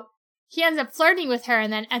 So he ends up flirting with her,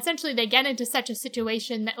 and then essentially they get into such a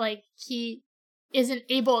situation that, like, he isn't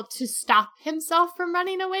able to stop himself from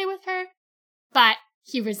running away with her, but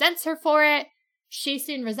he resents her for it. She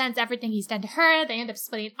soon resents everything he's done to her. They end up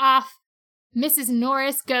splitting off. Mrs.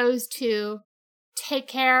 Norris goes to take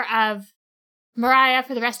care of Mariah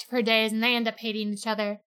for the rest of her days, and they end up hating each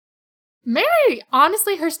other. Mary,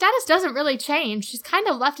 honestly, her status doesn't really change. She's kind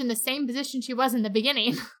of left in the same position she was in the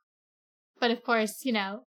beginning. But of course,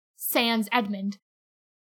 sans Edmund.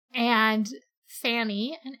 And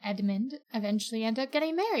Fanny and Edmund eventually end up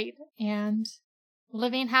getting married and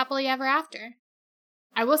living happily ever after.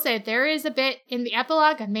 I will say there is a bit in the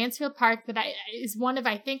epilogue of Mansfield Park that is one of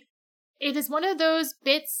those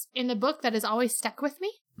bits in the book that has always stuck with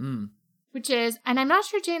me. Which is, and I'm not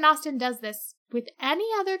sure Jane Austen does this with any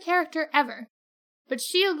other character ever, but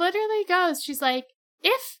she literally goes, she's like,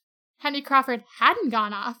 if Henry Crawford hadn't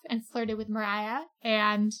gone off and flirted with Mariah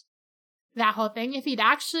and that whole thing, if he'd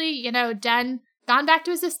actually, gone back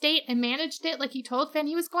to his estate and managed it like he told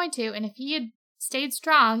Fanny he was going to, and if he had stayed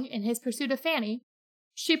strong in his pursuit of Fanny,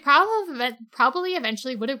 she probably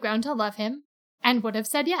eventually would have grown to love him and would have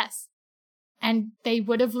said yes. And they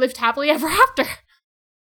would have lived happily ever after.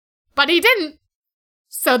 But he didn't.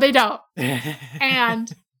 So they don't.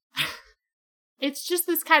 And it's just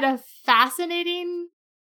this kind of fascinating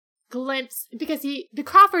glimpse, because the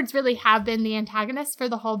Crawfords really have been the antagonists for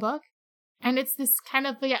the whole book. And it's this kind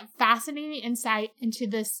of fascinating insight into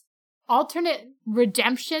this alternate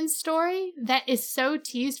redemption story that is so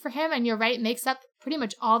teased for him, and you're right, makes up pretty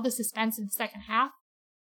much all the suspense in the second half.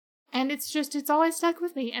 And it's always stuck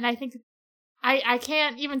with me. And I think I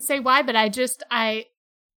can't even say why, but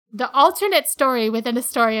the alternate story within a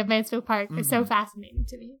story of Mansfield Park is so fascinating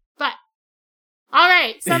to me. But, all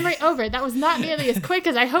right, summary over. That was not nearly as quick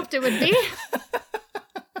as I hoped it would be.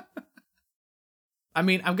 I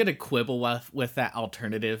mean, I'm going to quibble with that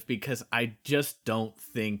alternative because I just don't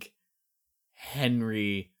think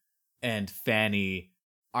Henry and Fanny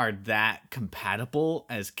are that compatible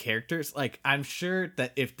as characters. Like, I'm sure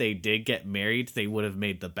that if they did get married, they would have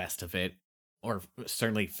made the best of it. Or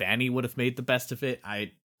certainly Fanny would have made the best of it.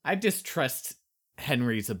 I distrust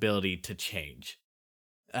Henry's ability to change.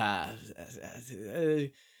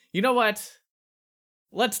 You know what?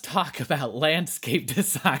 Let's talk about landscape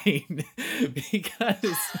design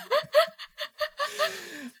because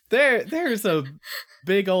there's a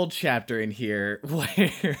big old chapter in here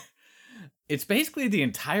where it's basically the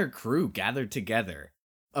entire crew gathered together,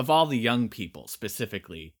 of all the young people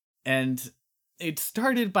specifically. And it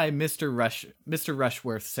started by Mr.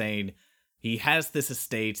 Rushworth saying he has this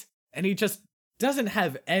estate and he just doesn't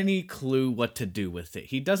have any clue what to do with it.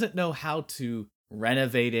 He doesn't know how to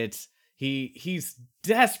renovate it. He's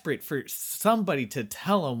desperate for somebody to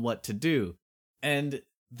tell him what to do. And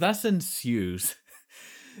thus ensues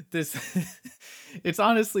this it's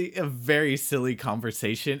honestly a very silly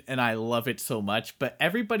conversation, and I love it so much, but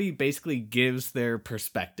everybody basically gives their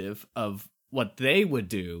perspective of what they would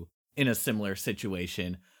do in a similar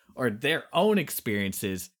situation, or their own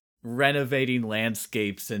experiences renovating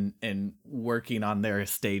landscapes and working on their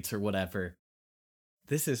estates or whatever.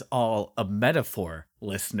 This is all a metaphor,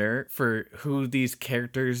 listener, for who these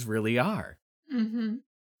characters really are. Mm-hmm.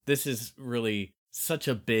 This is really such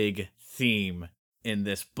a big theme in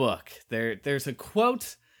this book. There's a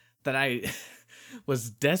quote that I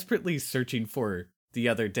was desperately searching for the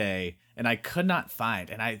other day, and I could not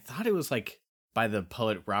find, and I thought it was like by the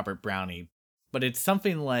poet Robert Browning, but it's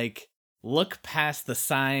something like, "Look past the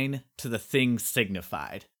sign to the thing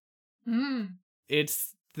signified." Mm.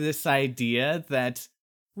 It's this idea that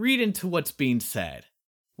read into what's being said.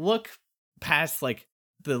 Look past like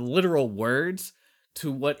the literal words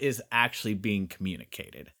to what is actually being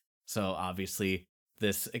communicated. So obviously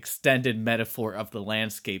this extended metaphor of the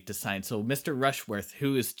landscape design. So Mr. Rushworth,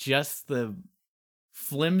 who is just the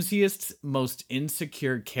flimsiest, most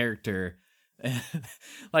insecure character.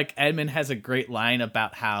 Like Edmund has a great line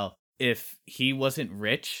about how if he wasn't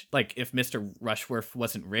rich, like if Mr. Rushworth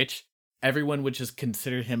wasn't rich, everyone would just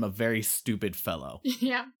consider him a very stupid fellow.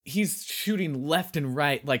 Yeah. He's shooting left and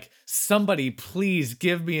right, like, somebody please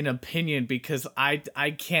give me an opinion because I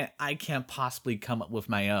can't possibly come up with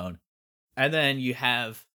my own. And then you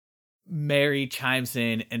have Mary chimes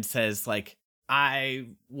in and says, like, I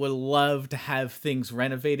would love to have things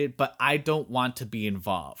renovated, but I don't want to be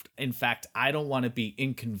involved. In fact, I don't want to be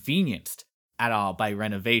inconvenienced at all by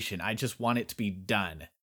renovation. I just want it to be done.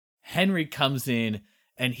 Henry comes in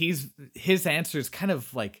and his answer is kind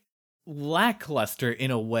of like lackluster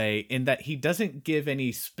in a way, in that he doesn't give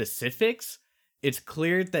any specifics. It's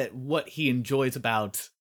clear that what he enjoys about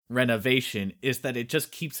renovation is that it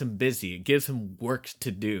just keeps him busy. It gives him work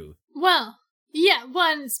to do. Well, yeah,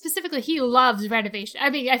 one, specifically, he loves renovation. I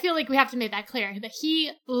mean, I feel like we have to make that clear, that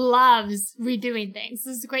he loves redoing things.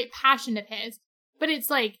 This is a great passion of his. But it's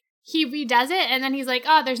like, he redoes it, and then he's like,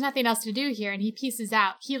 oh, there's nothing else to do here, and he pieces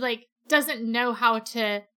out. He, like, doesn't know how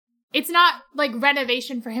to... It's not, like,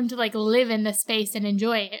 renovation for him to, like, live in the space and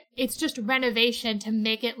enjoy it. It's just renovation to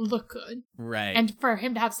make it look good. Right. And for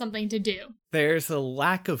him to have something to do. There's a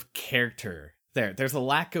lack of character there. There's a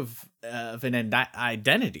lack of an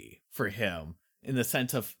identity for him in the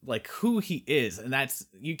sense of, like, who he is. And that's,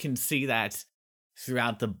 you can see that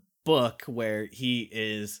throughout the book where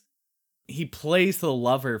he plays the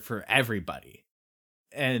lover for everybody.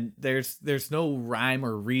 And there's no rhyme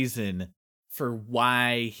or reason for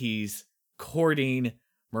why he's courting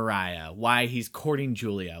Mariah, why he's courting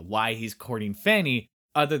Julia, why he's courting Fanny,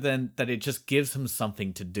 other than that it just gives him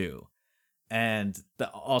something to do. And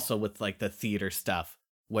also with, like, the theater stuff,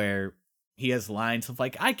 where he has lines of,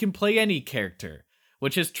 like, I can play any character,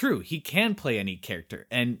 which is true. He can play any character,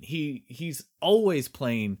 and he's always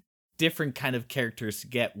playing different kind of characters to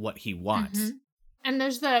get what he wants. Mm-hmm. And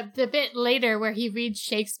there's the bit later where he reads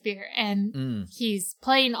Shakespeare, and he's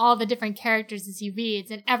playing all the different characters as he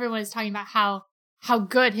reads, and everyone is talking about how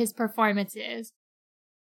good his performance is.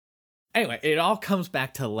 Anyway, it all comes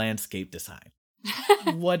back to landscape design.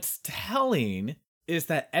 What's telling is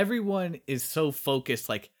that everyone is so focused,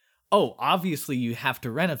 like, oh, obviously you have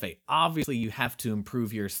to renovate. Obviously you have to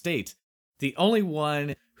improve your estate. The only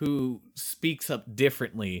one who speaks up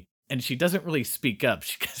differently, and she doesn't really speak up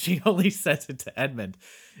because she only says it to Edmund,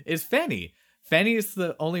 is Fanny. Fanny is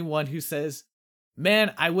the only one who says,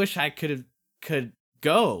 man, I wish I could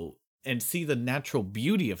go and see the natural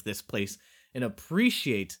beauty of this place and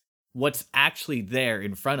appreciate what's actually there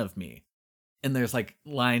in front of me. And there's, like,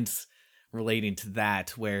 lines relating to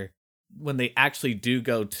that where when they actually do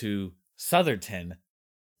go to Sotherton,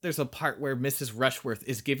 there's a part where Mrs. Rushworth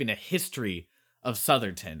is giving a history of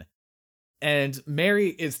Sotherton. And Mary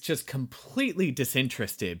is just completely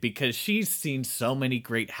disinterested because she's seen so many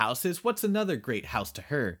great houses. What's another great house to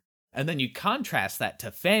her? And then you contrast that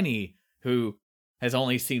to Fanny, who has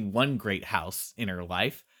only seen one great house in her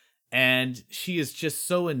life. And she is just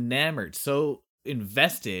so enamored, so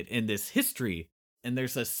invested in this history. And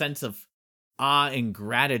there's a sense of awe and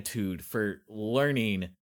gratitude for learning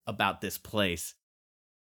about this place.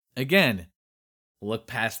 Again, look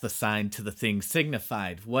past the sign to the thing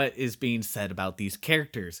signified. What is being said about these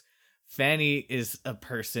characters? Fanny is a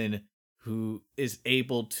person who is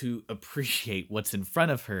able to appreciate what's in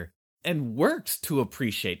front of her and works to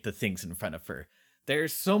appreciate the things in front of her.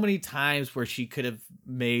 There's so many times where she could have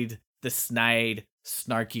made the snide,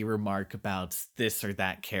 snarky remark about this or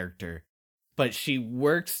that character, but she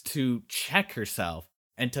works to check herself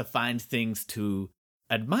and to find things to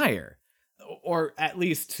admire, or at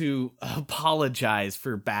least to apologize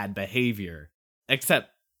for bad behavior. Except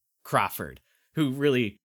Crawford, who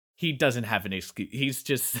really, he doesn't have an excuse. He's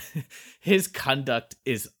just, his conduct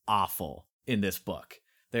is awful in this book.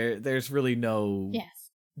 There's really no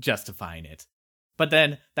justifying it. But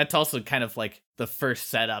then that's also kind of like the first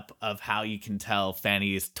setup of how you can tell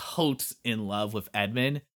Fanny is totes in love with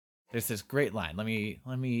Edmund. There's this great line. Let me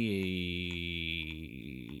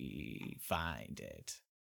find it.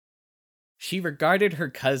 She regarded her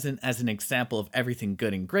cousin as an example of everything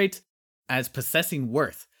good and great, as possessing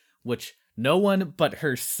worth, which no one but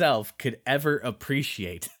herself could ever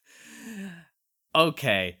appreciate.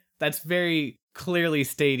 Okay, that's very clearly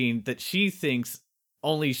stating that she thinks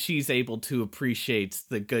only she's able to appreciate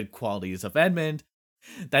the good qualities of Edmund.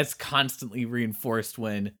 That's constantly reinforced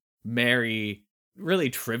when Mary really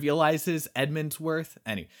trivializes Edmund's worth.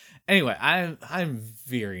 Anyway, I'm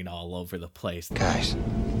veering all over the place. Guys,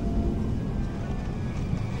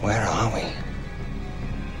 where are we?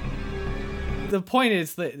 The point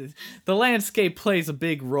is that the landscape plays a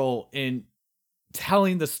big role in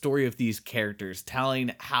telling the story of these characters,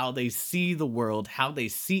 telling how they see the world, how they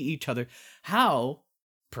see each other, how,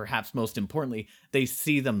 perhaps most importantly, they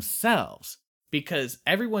see themselves. Because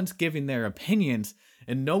everyone's giving their opinions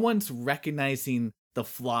and no one's recognizing the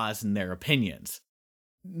flaws in their opinions.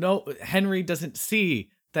 No, Henry doesn't see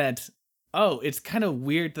that, oh, it's kind of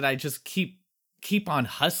weird that I just keep on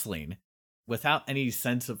hustling without any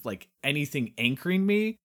sense of like anything anchoring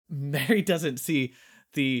me. Mary doesn't see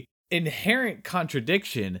the inherent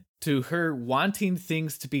contradiction to her wanting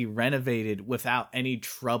things to be renovated without any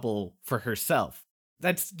trouble for herself.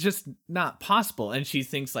 That's just not possible. And she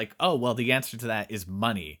thinks like, oh, well, the answer to that is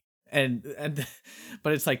money. But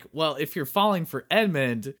it's like, well, if you're falling for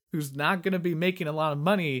Edmund, who's not going to be making a lot of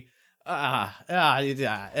money.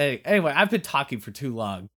 Anyway, I've been talking for too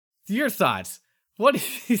long. Your thoughts? What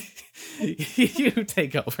you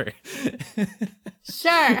take over?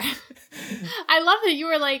 Sure. I love that you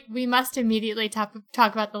were like, we must immediately talk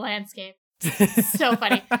about the landscape. So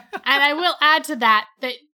funny. And I will add to that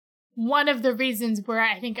one of the reasons where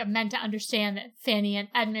I think I'm meant to understand that Fanny and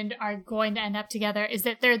Edmund are going to end up together is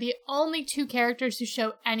that they're the only two characters who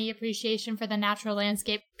show any appreciation for the natural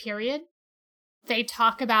landscape, period. They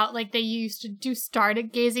talk about, like, they used to do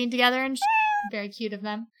stargazing together and very cute of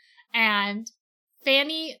them. And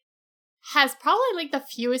Fanny has probably, like, the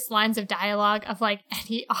fewest lines of dialogue of, like,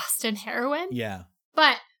 any Austen heroine. Yeah.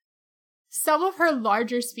 But some of her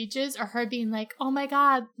larger speeches are her being like, oh my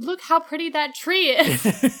god, look how pretty that tree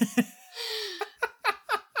is.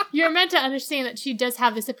 You're meant to understand that she does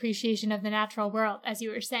have this appreciation of the natural world, as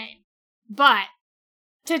you were saying. But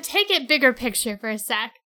to take it bigger picture for a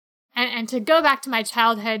sec, and to go back to my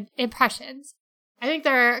childhood impressions, I think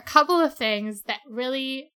there are a couple of things that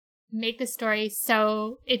really make the story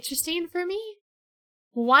so interesting for me.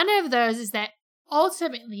 One of those is that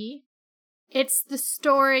ultimately, it's the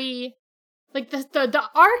story, like the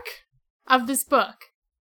arc of this book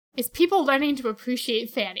is people learning to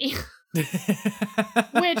appreciate Fanny.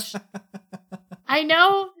 Which I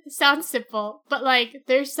know sounds simple, but like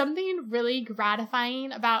there's something really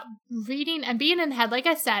gratifying about reading and being in the head, like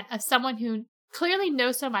I said, of someone who clearly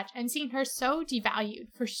knows so much and seeing her so devalued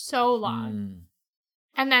for so long.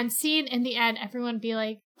 And then seeing in the end everyone be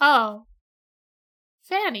like, oh,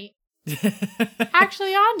 Fanny,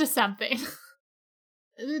 actually onto something.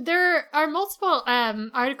 There are multiple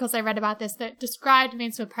articles I read about this that described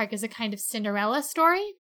Mansfield Park as a kind of Cinderella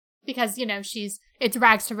story. Because, you know, it's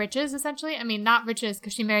rags to riches, essentially. I mean, not riches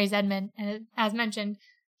because she marries Edmund. And as mentioned,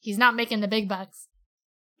 he's not making the big bucks.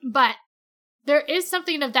 But there is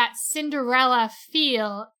something of that Cinderella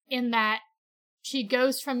feel in that she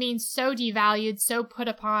goes from being so devalued, so put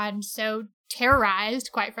upon, so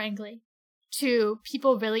terrorized, quite frankly, to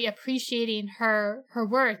people really appreciating her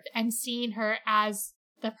worth and seeing her as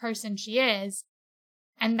the person she is.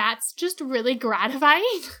 And that's just really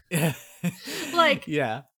gratifying. Like,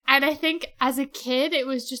 yeah. And I think as a kid, it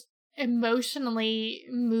was just emotionally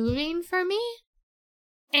moving for me.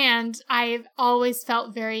 And I've always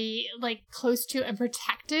felt very, like, close to and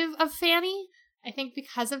protective of Fanny, I think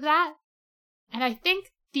because of that. And I think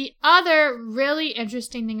the other really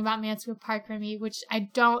interesting thing about Mansfield Park for me, which I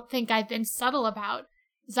don't think I've been subtle about,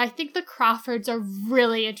 is I think the Crawfords are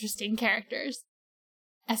really interesting characters,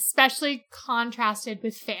 especially contrasted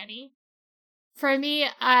with Fanny. For me,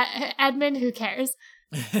 Edmund, who cares?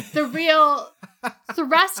 The real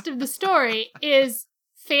thrust of the story is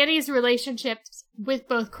Fanny's relationships with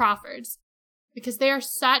both Crawfords. Because they are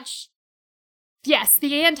such, yes,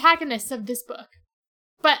 the antagonists of this book.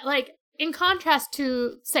 But, like, in contrast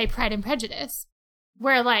to, say, Pride and Prejudice,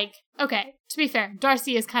 where, like, okay, to be fair,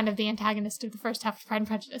 Darcy is kind of the antagonist of the first half of Pride and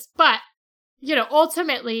Prejudice. But, you know,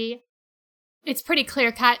 ultimately, it's pretty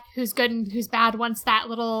clear-cut who's good and who's bad once that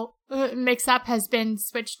little mix-up has been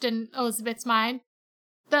switched in Elizabeth's mind.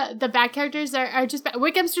 The bad characters are just bad.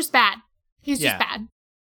 Wickham's just bad. He's just bad.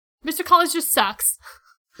 Mr. Collins just sucks.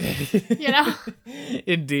 You know?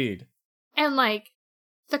 Indeed. And, like,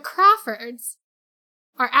 the Crawfords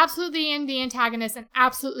are absolutely the antagonists and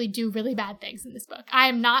absolutely do really bad things in this book. I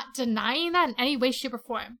am not denying that in any way, shape, or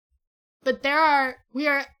form. But we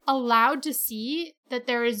are allowed to see that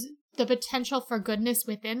there is the potential for goodness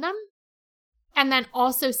within them, and then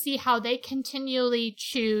also see how they continually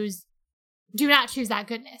do not choose that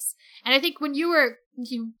goodness. And I think when you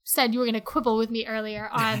said you were going to quibble with me earlier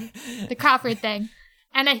on the Crawford thing,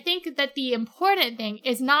 and I think that the important thing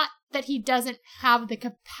is not that he doesn't have the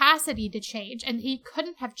capacity to change, and he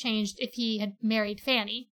couldn't have changed if he had married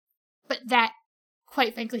Fanny, but that,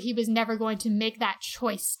 quite frankly, he was never going to make that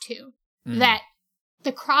choice to. That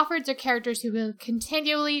the Crawfords are characters who will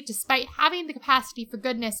continually, despite having the capacity for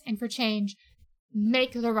goodness and for change,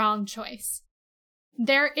 make the wrong choice.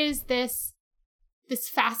 There is this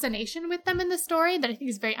fascination with them in the story that I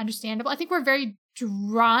think is very understandable. I think we're very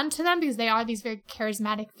drawn to them because they are these very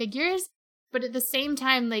charismatic figures. But at the same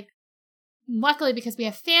time, like, luckily because we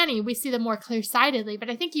have Fanny, we see them more clear-sightedly.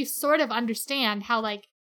 But I think you sort of understand how, like,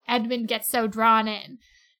 Edmund gets so drawn in.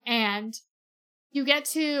 And you get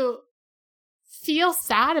to feel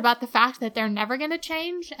sad about the fact that they're never going to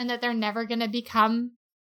change and that they're never going to become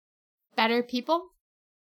better people.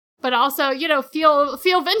 But also, you know, feel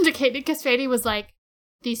vindicated because Fanny was like,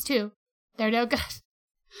 these two, they're no good.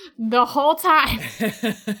 The whole time.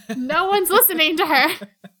 No one's listening to her.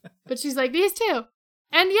 But she's like, these two.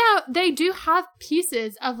 And yeah, they do have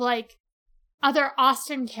pieces of, like, other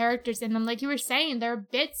Austen characters in them. Like you were saying, there are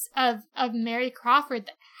bits of Mary Crawford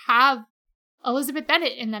that have Elizabeth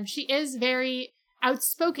Bennet in them. She is very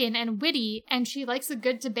outspoken and witty, and she likes a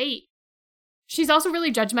good debate. She's also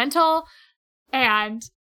really judgmental and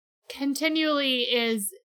continually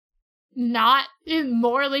is not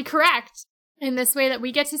morally correct in this way that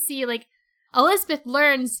we get to see, like, Elizabeth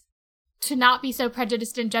learns to not be so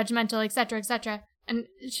prejudiced and judgmental, etc., etc. And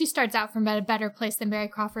she starts out from a better place than Mary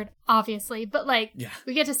Crawford, obviously. But, like,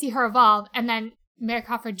 we get to see her evolve, and then Mary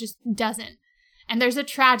Crawford just doesn't. And there's a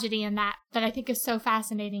tragedy in that I think is so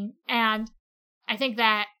fascinating. And I think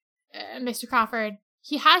that Mr. Crawford,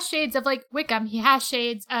 he has shades of, like, Wickham. He has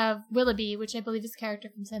shades of Willoughby, which I believe is a character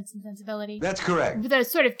from Sense and Sensibility. That's correct. The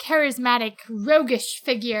sort of charismatic, roguish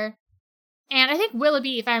figure. And I think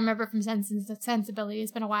Willoughby, if I remember from Sense and Sensibility,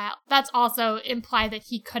 it's been a while. That's also implied that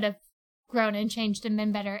he could have grown and changed and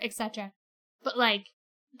been better, etc. But, like,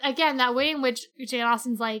 again, that way in which Jane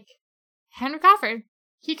Austen's like, Henry Crawford,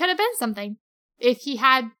 he could have been something if he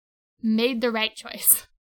had made the right choice.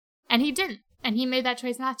 And he didn't. And he made that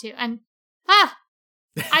choice not to. And,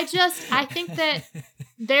 I think that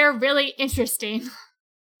they're really interesting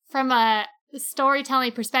from a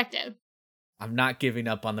storytelling perspective. I'm not giving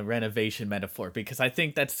up on the renovation metaphor because I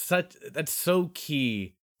think that's so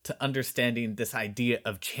key to understanding this idea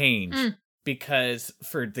of change. Because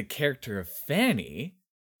for the character of Fanny,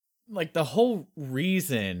 like, the whole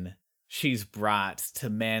reason she's brought to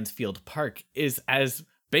Mansfield Park is as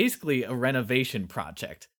basically a renovation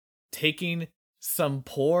project, taking some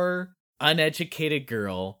poor, uneducated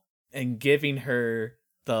girl and giving her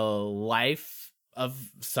the life of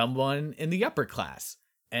someone in the upper class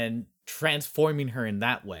and transforming her in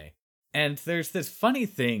that way. And there's this funny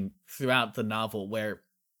thing throughout the novel where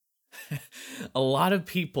a lot of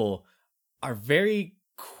people are very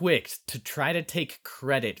quick to try to take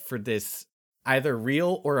credit for this either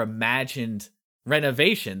real or imagined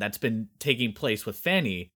renovation that's been taking place with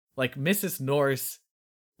Fanny. Like Mrs. Norris,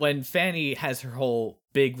 when Fanny has her whole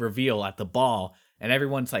big reveal at the ball, and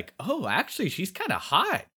everyone's like, oh, actually, she's kind of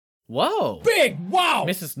hot. Whoa. Big wow!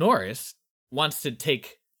 Mrs. Norris wants to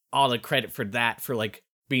take all the credit for that, for, like,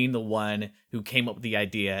 being the one who came up with the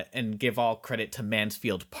idea, and give all credit to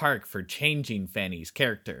Mansfield Park for changing Fanny's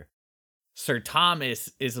character. Sir Thomas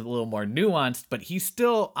is a little more nuanced, but he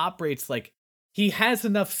still operates like he has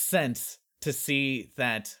enough sense to see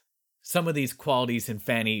that some of these qualities in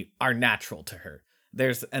Fanny are natural to her.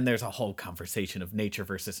 There's a whole conversation of nature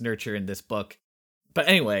versus nurture in this book. But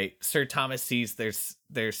anyway, Sir Thomas sees there's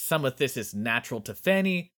some of this is natural to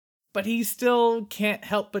Fanny, but he still can't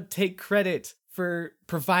help but take credit for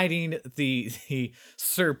providing the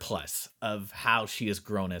surplus of how she has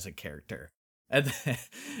grown as a character. And,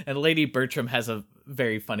 and Lady Bertram has a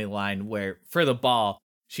very funny line where, for the ball,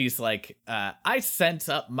 she's like, I sent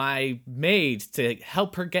up my maid to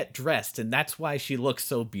help her get dressed, and that's why she looks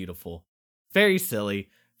so beautiful. Very silly,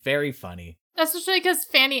 very funny. Especially because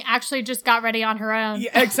Fanny actually just got ready on her own.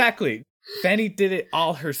 Yeah, exactly. Fanny did it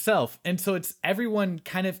all herself. And so it's everyone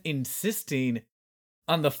kind of insisting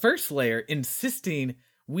on the first layer, insisting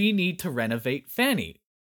we need to renovate Fanny,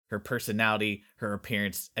 her personality, her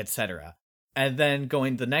appearance, etc. And then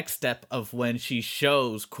going the next step of when she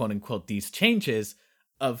shows, quote unquote, these changes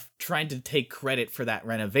of trying to take credit for that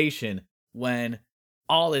renovation when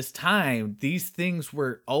all this time, these things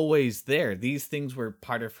were always there. These things were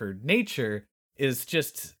part of her nature. Is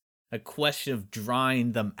just a question of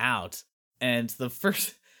drawing them out. And the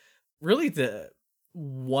first, really the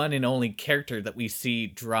one and only character that we see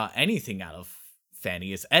draw anything out of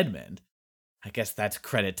Fanny is Edmund. I guess that's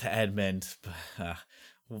credit to Edmund, but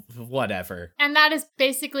whatever. And that is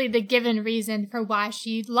basically the given reason for why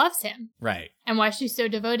she loves him. Right. And why she's so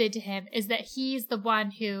devoted to him is that he's the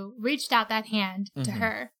one who reached out that hand to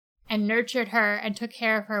her and nurtured her and took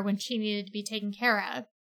care of her when she needed to be taken care of.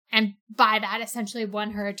 And by that, essentially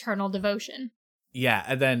won her eternal devotion. Yeah,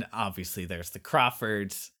 and then obviously there's the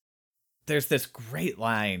Crawfords. There's this great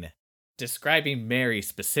line describing Mary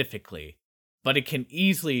specifically, but it can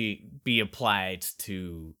easily be applied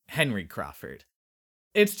to Henry Crawford.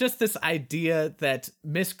 It's just this idea that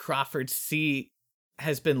Miss Crawford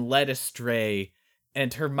has been led astray,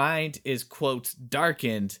 and her mind is, quote,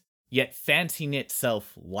 darkened, yet fancying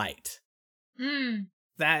itself light.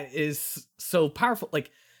 That is so powerful.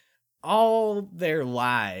 Like, all their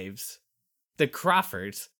lives, the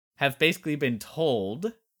Crawfords have basically been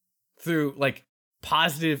told through like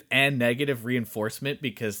positive and negative reinforcement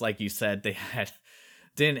because, like you said, they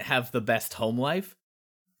didn't have the best home life,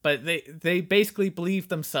 but they basically believe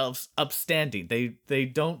themselves upstanding. They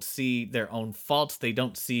don't see their own faults. They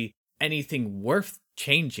don't see anything worth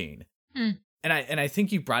changing. And I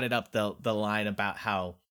think you brought it up, the line about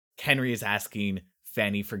how Henry is asking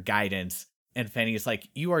Fanny for guidance. And Fanny is like,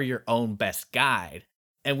 you are your own best guide.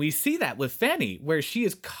 And we see that with Fanny, where she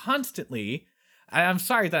is constantly, I'm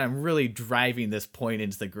sorry that I'm really driving this point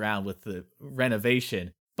into the ground with the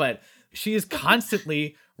renovation, but she is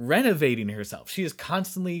constantly renovating herself. She is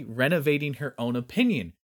constantly renovating her own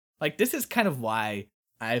opinion. Like, this is kind of why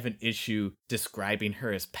I have an issue describing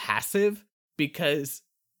her as passive, because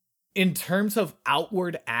in terms of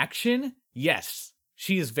outward action, yes,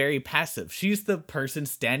 she is very passive. She's the person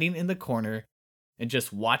standing in the corner and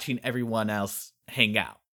just watching everyone else hang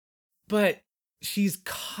out. But she's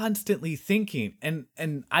constantly thinking,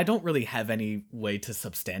 and I don't really have any way to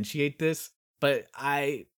substantiate this, but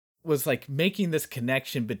I was like making this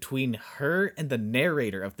connection between her and the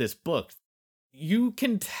narrator of this book. You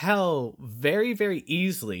can tell very, very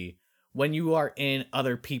easily when you are in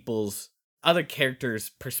other characters'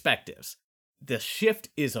 perspectives. The shift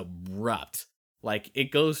is abrupt. Like,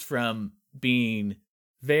 it goes from being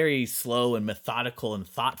very slow and methodical and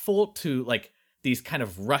thoughtful to like these kind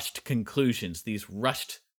of rushed conclusions, these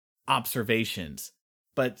rushed observations.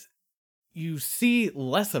 But you see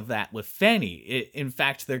less of that with Fanny. In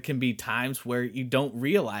fact, there can be times where you don't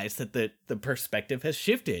realize that the perspective has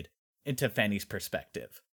shifted into Fanny's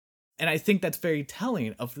perspective. And I think that's very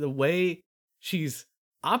telling of the way she's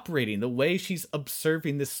operating, the way she's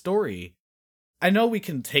observing this story. I know we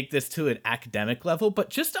can take this to an academic level, but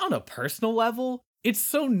just on a personal level, it's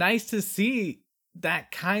so nice to see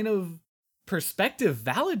that kind of perspective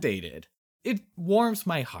validated. It warms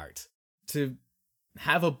my heart to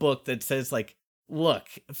have a book that says, like, look,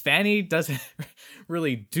 Fanny doesn't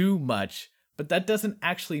really do much, but that doesn't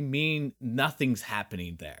actually mean nothing's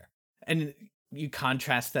happening there. And you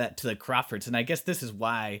contrast that to the Crawfords, and I guess this is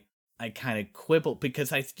why I kind of quibble,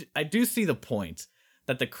 because I do see the point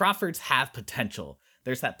that the Crawfords have potential.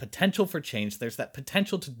 There's that potential for change. There's that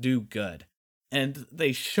potential to do good. And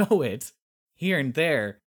they show it here and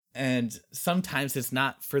there. And sometimes it's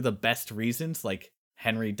not for the best reasons. Like,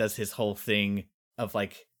 Henry does his whole thing of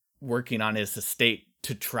like working on his estate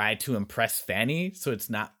to try to impress Fanny. So it's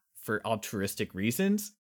not for altruistic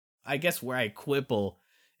reasons. I guess where I quibble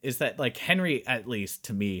is that, like, Henry, at least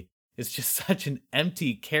to me, is just such an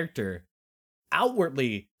empty character.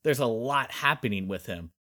 Outwardly, there's a lot happening with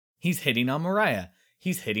him. He's hitting on Mariah.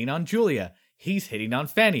 He's hitting on Julia. He's hitting on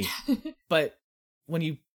Fanny. But when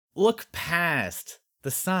you look past the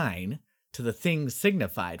sign to the thing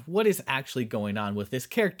signified, what is actually going on with this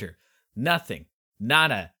character? Nothing.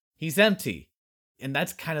 Nada. He's empty. And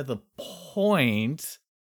that's kind of the point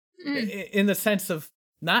in the sense of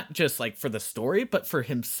not just like for the story, but for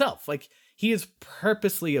himself. Like he has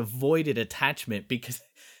purposely avoided attachment because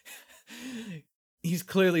he's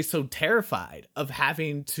clearly so terrified of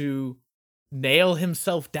having to nail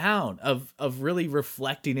himself down, of really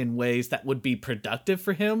reflecting in ways that would be productive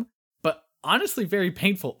for him, but honestly very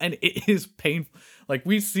painful. And it is painful. Like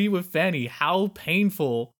we see with Fanny how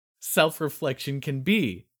painful self-reflection can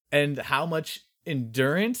be and how much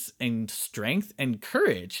endurance and strength and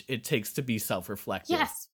courage it takes to be self-reflective.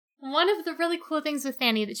 Yes. One of the really cool things with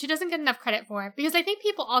Fanny that she doesn't get enough credit for, because I think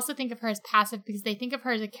people also think of her as passive because they think of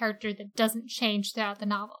her as a character that doesn't change throughout the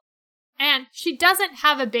novel. And she doesn't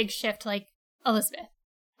have a big shift like Elizabeth.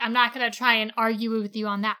 I'm not going to try and argue with you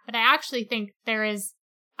on that, but I actually think there is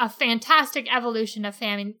a fantastic evolution of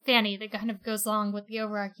Fanny that kind of goes along with the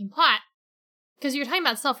overarching plot. Because you're talking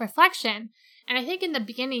about self-reflection, and I think in the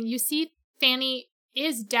beginning you see Fanny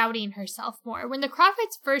is doubting herself more. When the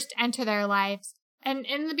Crawfords first enter their lives, and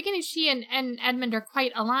in the beginning she and Edmund are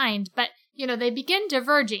quite aligned, but, you know, they begin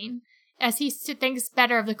diverging as he thinks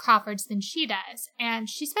better of the Crawfords than she does. And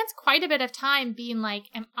she spends quite a bit of time being like,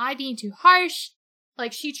 am I being too harsh?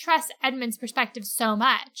 Like, she trusts Edmund's perspective so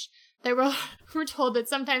much that we're told that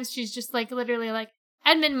sometimes she's just like, literally like,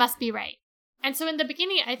 Edmund must be right. And so in the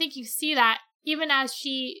beginning, I think you see that even as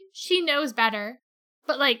she knows better,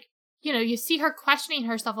 but like, you know, you see her questioning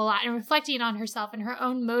herself a lot and reflecting on herself and her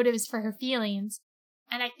own motives for her feelings.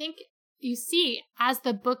 And I think you see as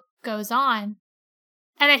the book goes on,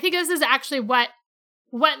 and I think this is actually what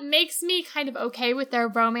makes me kind of okay with their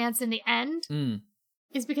romance in the end,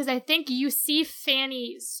 is because I think you see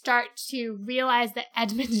Fanny start to realize that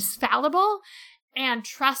Edmund is fallible and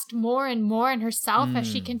trust more and more in herself as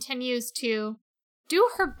she continues to do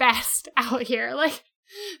her best out here. Like,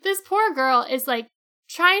 this poor girl is like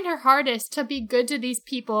trying her hardest to be good to these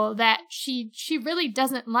people that she really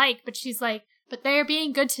doesn't like, but she's like, but they're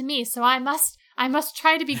being good to me, so I must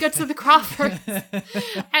try to be good to the Crawfords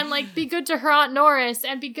and like be good to her Aunt Norris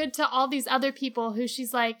and be good to all these other people who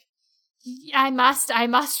she's like, I must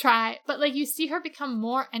try. But like you see her become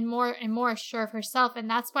more and more and more sure of herself, and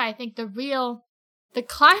that's why I think the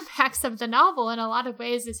climax of the novel in a lot of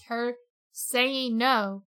ways is her saying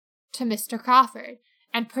no to Mr. Crawford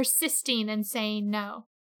and persisting in saying no,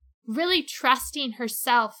 really trusting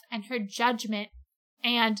herself and her judgment,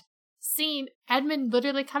 and seeing Edmund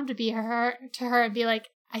literally come to her and be like,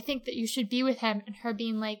 I think that you should be with him, and her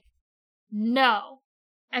being like, no,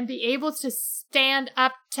 and be able to stand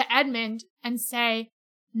up to Edmund and say,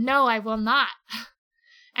 no, I will not,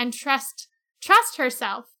 and trust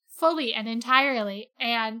herself fully and entirely.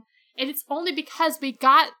 And it's only because we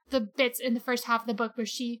got the bits in the first half of the book where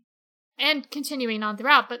she, and continuing on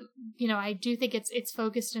throughout, but, you know, I do think it's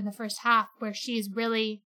focused in the first half where she's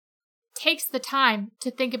really takes the time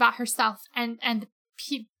to think about herself and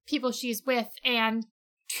the people she's with and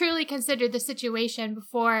truly consider the situation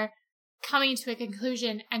before coming to a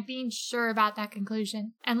conclusion and being sure about that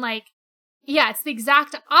conclusion. And like, yeah, it's the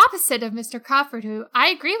exact opposite of Mr. Crawford, who I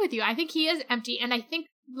agree with you. I think he is empty. And I think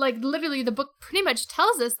like literally the book pretty much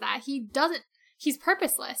tells us that he's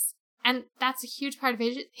purposeless. And that's a huge part of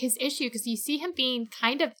his issue, because you see him being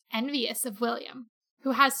kind of envious of William,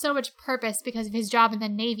 who has so much purpose because of his job in the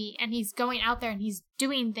Navy, and he's going out there and he's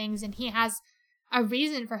doing things and he has a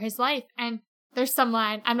reason for his life. And there's some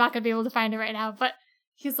line, I'm not going to be able to find it right now, but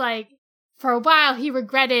he's like, for a while he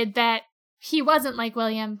regretted that he wasn't like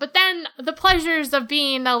William, but then the pleasures of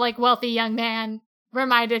being a like wealthy young man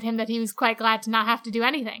reminded him that he was quite glad to not have to do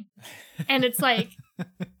anything. And it's like,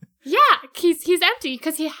 yeah, he's empty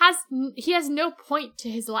because he has no point to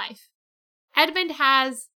his life. Edmund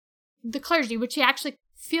has the clergy, which he actually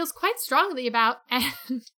feels quite strongly about and,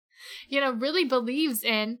 you know, really believes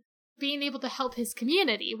in being able to help his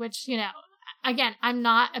community, which, you know, again, I'm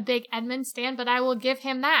not a big Edmund stan, but I will give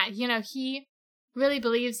him that. You know, he really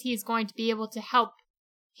believes he's going to be able to help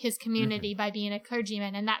his community by being a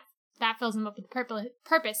clergyman, and that fills him up with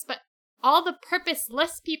purpose. But all the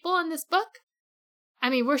purposeless people in this book, I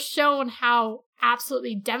mean, we're shown how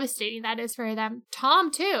absolutely devastating that is for them.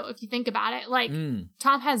 Tom, too, if you think about it. Like,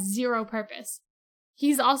 Tom has zero purpose.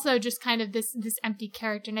 He's also just kind of this empty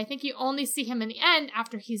character. And I think you only see him in the end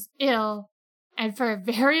after he's ill. And for a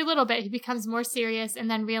very little bit, he becomes more serious and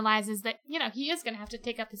then realizes that, you know, he is going to have to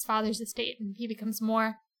take up his father's estate. And he becomes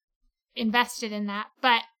more invested in that.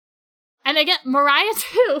 But, and again, Mariah,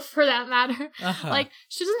 too, for that matter. Like,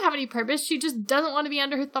 she doesn't have any purpose. She just doesn't want to be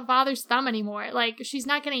under her father's thumb anymore. Like, she's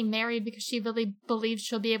not getting married because she really believes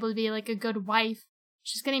she'll be able to be, like, a good wife.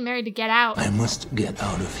 She's getting married to get out. I must get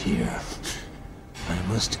out of here. I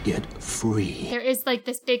must get free. There is like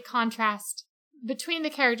this big contrast between the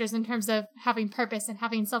characters in terms of having purpose and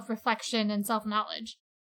having self-reflection and self-knowledge.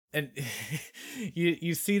 And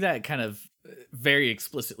you see that kind of very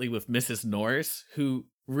explicitly with Mrs. Norris, who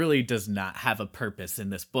really does not have a purpose in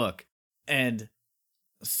this book. And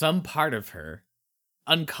some part of her,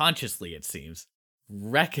 unconsciously it seems,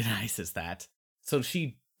 recognizes that. So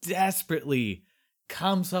she desperately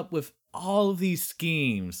comes up with all of these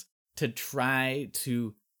schemes to try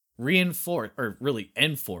to reinforce, or really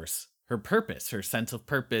enforce, her purpose, her sense of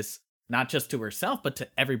purpose, not just to herself, but to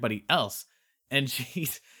everybody else. And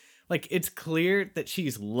she's like, it's clear that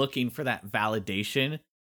she's looking for that validation,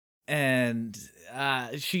 and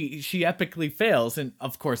she epically fails. And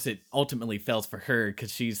of course it ultimately fails for her,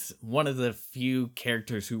 because she's one of the few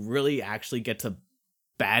characters who really actually gets a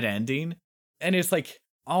bad ending. And it's like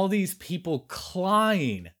all these people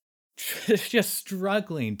clawing, just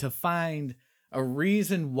struggling to find a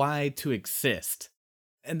reason why to exist.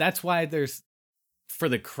 And that's why there's, for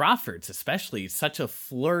the Crawfords especially, such a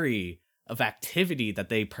flurry of activity that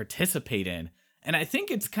they participate in. And I think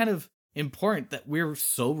it's kind of important that we're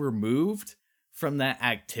so removed from that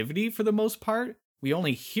activity for the most part. We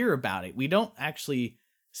only hear about it. We don't actually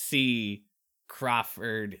see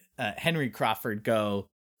Henry Crawford go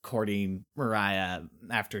courting Mariah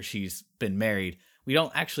after she's been married. We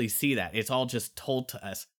don't actually see that. It's all just told to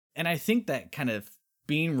us. And I think that kind of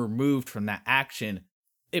being removed from that action,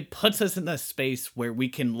 it puts us in a space where we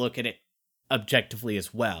can look at it objectively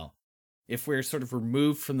as well. If we're sort of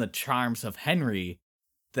removed from the charms of Henry,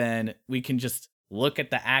 then we can just look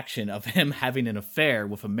at the action of him having an affair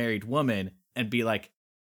with a married woman and be like,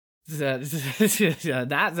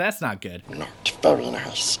 that's not good. Not very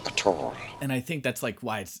nice at all. And I think that's like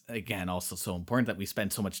why it's, again, also so important that we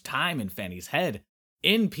spend so much time in Fanny's head,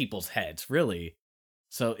 in people's heads, really.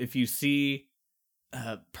 So if you see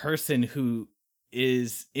a person who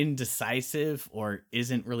is indecisive or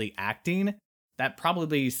isn't really acting, that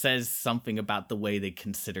probably says something about the way they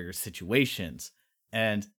consider situations.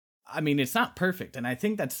 And I mean, it's not perfect. And I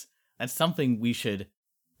think that's something we should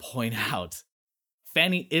point out.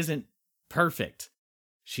 Fanny isn't perfect.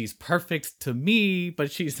 She's perfect to me, but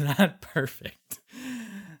she's not perfect.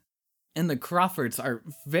 And the Crawfords are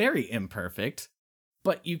very imperfect,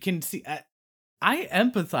 but you can see, I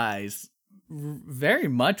empathize very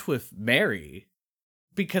much with Mary,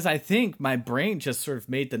 because I think my brain just sort of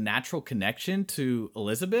made the natural connection to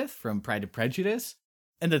Elizabeth from Pride and Prejudice.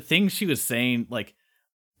 And the things she was saying, like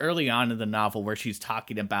early on in the novel, where she's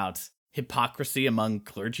talking about hypocrisy among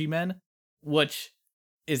clergymen, which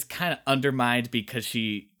is kind of undermined because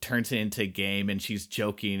she turns it into a game and she's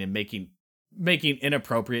joking and making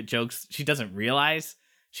inappropriate jokes. She doesn't realize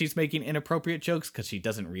she's making inappropriate jokes because she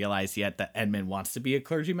doesn't realize yet that Edmund wants to be a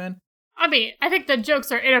clergyman. I mean, I think the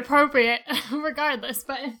jokes are inappropriate regardless,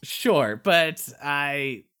 but... Sure, but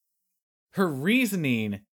her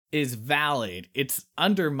reasoning is valid. It's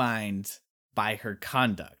undermined by her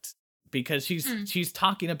conduct because she's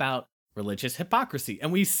talking about religious hypocrisy.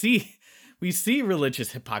 And we see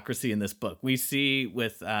religious hypocrisy in this book. We see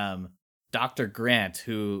with Dr. Grant,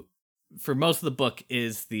 who for most of the book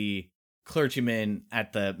is the clergyman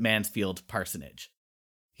at the Mansfield parsonage.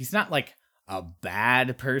 He's not like a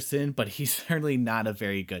bad person, but he's certainly not a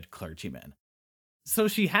very good clergyman. So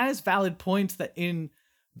she has valid points that in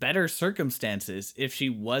better circumstances, if she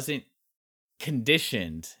wasn't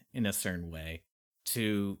conditioned in a certain way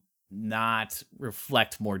to not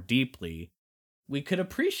reflect more deeply, we could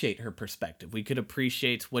appreciate her perspective. We could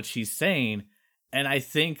appreciate what she's saying. And I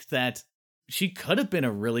think that she could have been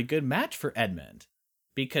a really good match for Edmund,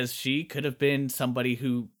 because she could have been somebody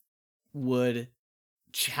who would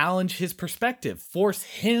challenge his perspective, force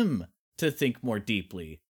him to think more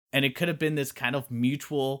deeply. And it could have been this kind of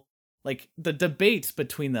mutual, like the debates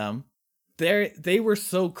between them. They were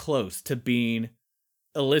so close to being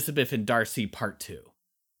Elizabeth and Darcy Part 2.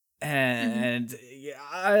 And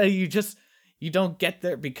you don't get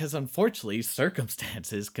there because unfortunately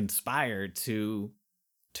circumstances conspire to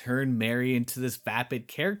turn Mary into this vapid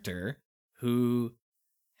character who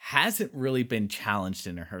hasn't really been challenged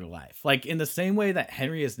in her life. Like in the same way that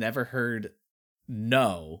Henry has never heard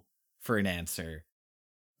no for an answer,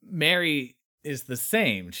 Mary is the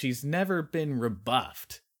same. She's never been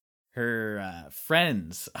rebuffed. Her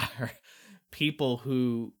friends are people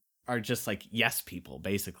who are just like yes people,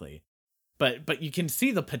 basically. But you can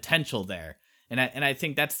see the potential there. And I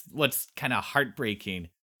think that's what's kind of heartbreaking.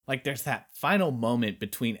 Like there's that final moment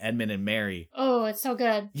between Edmund and Mary. Oh, it's so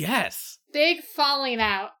good. Yes. Big falling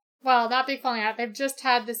out. Well, not big falling out. They've just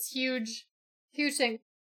had this huge thing.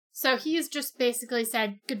 So he's just basically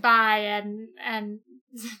said goodbye and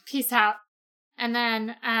Peace out. And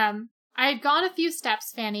then, I had gone a few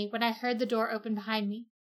steps, Fanny, when I heard the door open behind me.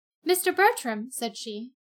 Mr. Bertram, said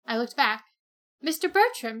she. I looked back. Mr.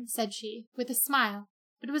 Bertram, said she, with a smile,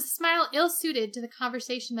 but it was a smile ill-suited to the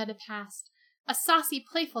conversation that had passed. A saucy,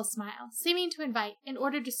 playful smile, seeming to invite, in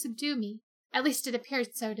order to subdue me. At least it appeared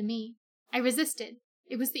so to me. I resisted.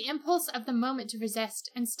 It was the impulse of the moment to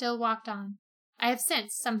resist, and still walked on. I have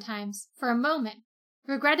since, sometimes, for a moment,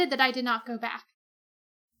 regretted that I did not go back.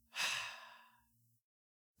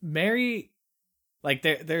 Mary, like,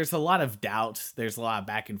 there's a lot of doubt, there's a lot of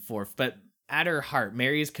back and forth, but at her heart,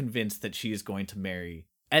 Mary is convinced that she is going to marry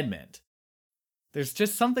Edmund. There's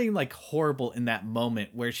just something, like, horrible in that moment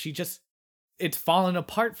where it's fallen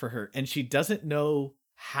apart for her, and she doesn't know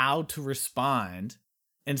how to respond,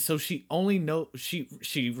 and so she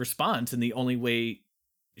responds in the only way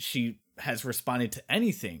she has responded to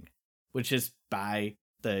anything, which is by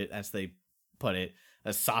as they put it,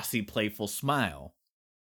 a saucy, playful smile.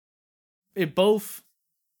 It both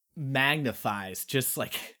magnifies just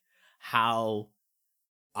like how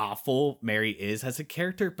awful Mary is as a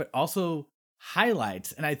character, but also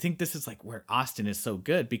highlights, and I think this is like where Austen is so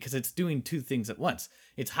good, because it's doing two things at once.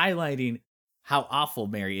 It's highlighting how awful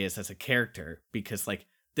Mary is as a character, because like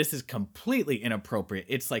this is completely inappropriate.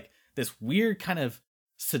 It's like this weird kind of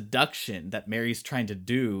seduction that Mary's trying to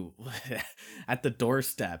do at the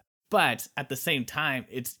doorstep, but at the same time,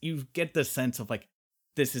 you get the sense of like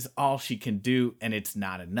this is all she can do, and it's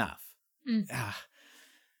not enough.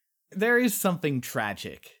 There is something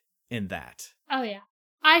tragic in that. Oh, yeah.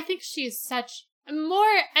 I think she's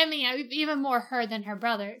even more her than her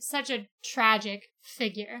brother, such a tragic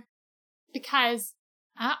figure. Because,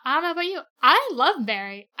 I don't know about you, I love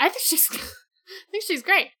Mary. I think she's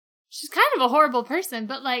great. She's kind of a horrible person,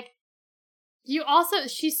 but like,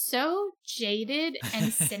 she's so jaded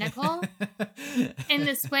and cynical in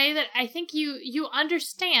this way that I think you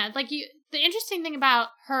understand. Like, the interesting thing about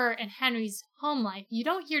her and Henry's home life, you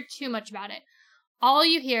don't hear too much about it. All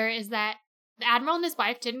you hear is that the Admiral and his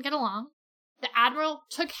wife didn't get along. The Admiral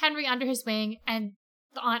took Henry under his wing, and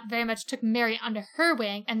the aunt very much took Mary under her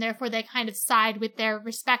wing, and therefore they kind of side with their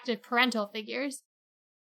respective parental figures.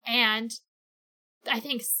 And I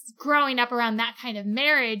think growing up around that kind of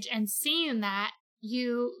marriage and seeing that,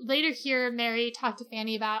 you later hear Mary talk to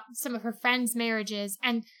Fanny about some of her friends' marriages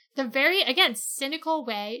and the very, again, cynical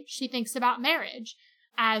way she thinks about marriage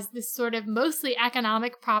as this sort of mostly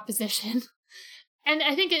economic proposition. And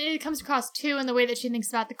I think it comes across, too, in the way that she thinks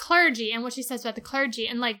about the clergy and what she says about the clergy.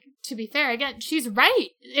 And, like, to be fair, again, she's right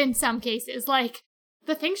in some cases. Like,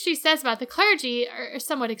 the things she says about the clergy are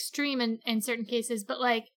somewhat extreme in certain cases, but,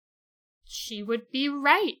 like, she would be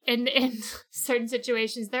right in certain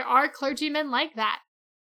situations. There are clergymen like that.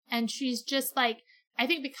 And she's just, like, I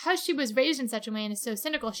think because she was raised in such a way and is so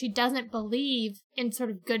cynical, she doesn't believe in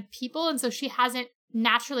sort of good people. And so she hasn't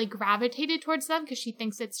naturally gravitated towards them because she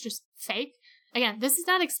thinks it's just fake. Again, this is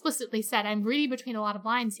not explicitly said. I'm reading between a lot of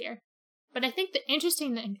lines here. But I think the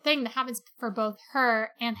interesting thing that happens for both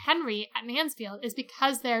her and Henry at Mansfield is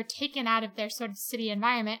because they're taken out of their sort of city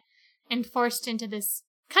environment and forced into this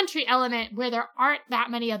country element where there aren't that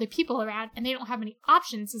many other people around and they don't have any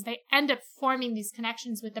options, as they end up forming these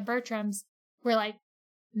connections with the Bertrams, where like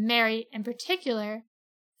Mary in particular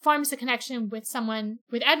forms a connection with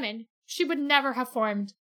Edmund she would never have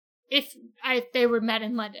formed if they were met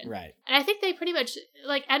in London. Right. And I think they pretty much,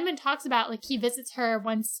 like, Edmund talks about, like, he visits her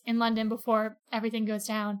once in London before everything goes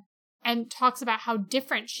down and talks about how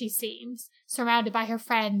different she seems, surrounded by her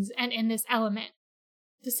friends and in this element.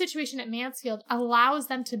 The situation at Mansfield allows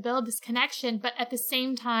them to build this connection, but at the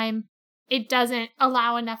same time, it doesn't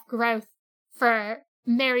allow enough growth for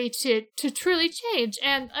Mary to truly change.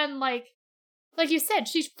 And like you said,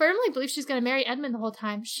 she firmly believes she's going to marry Edmund the whole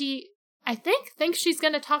time. She, I think, thinks she's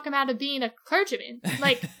going to talk him out of being a clergyman.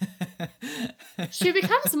 Like, she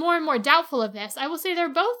becomes more and more doubtful of this. I will say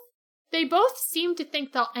they both seem to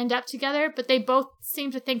think they'll end up together, but they both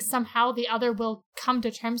seem to think somehow the other will come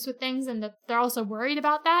to terms with things, and that they're also worried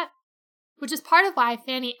about that, which is part of why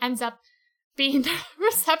Fanny ends up being the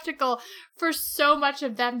receptacle for so much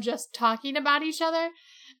of them just talking about each other,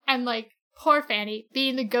 and, like, poor Fanny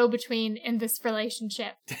being the go-between in this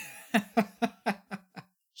relationship.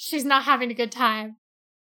 She's not having a good time.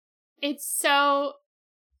 It's so...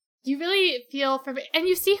 You really feel for... And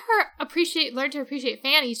you see her learn to appreciate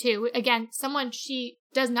Fanny, too. Again, someone she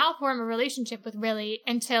does not form a relationship with, really,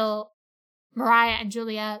 until Maria and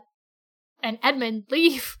Julia and Edmund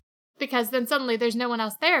leave. Because then suddenly there's no one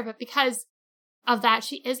else there. But because of that,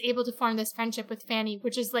 she is able to form this friendship with Fanny,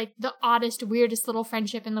 which is, like, the oddest, weirdest little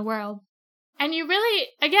friendship in the world. And you really,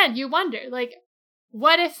 again, you wonder, like,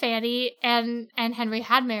 what if Fanny and Henry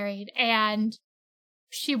had married and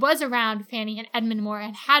she was around Fanny and Edmund more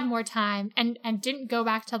and had more time and didn't go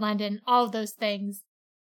back to London, all of those things.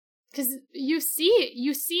 Because you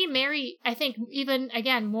see Mary, I think, even,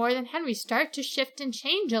 again, more than Henry, start to shift and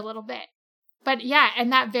change a little bit. But yeah,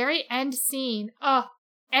 and that very end scene,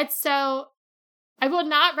 it's so... I will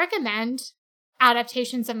not recommend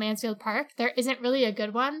adaptations of Mansfield Park. There isn't really a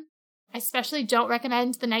good one. I especially don't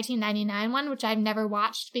recommend the 1999 one, which I've never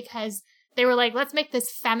watched because they were like, let's make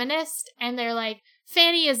this feminist. And they're like,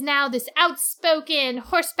 Fanny is now this outspoken,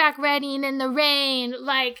 horseback riding in the rain,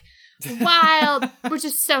 like, wild, which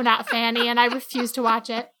is so not Fanny, and I refuse to watch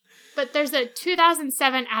it. But there's a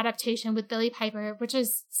 2007 adaptation with Billie Piper, which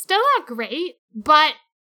is still not great, but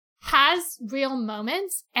has real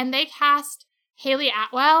moments. And they cast Haley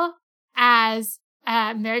Atwell as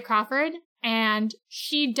Mary Crawford, and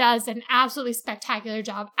she does an absolutely spectacular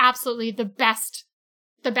job. Absolutely the best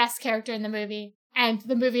character in the movie. And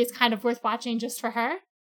the movie is kind of worth watching just for her.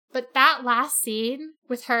 But that last scene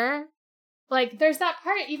with her, like, there's that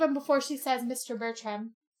part even before she says Mr.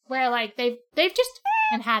 Bertram, where, like, they've just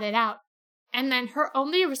and had it out. And then her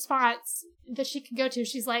only response that she can go to,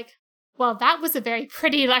 she's like, well, that was a very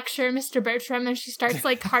pretty lecture, Mr. Bertram. And she starts,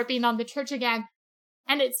 like, harping on the church again.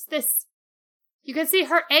 And it's this, you can see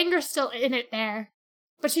her anger still in it there.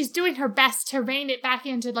 But she's doing her best to rein it back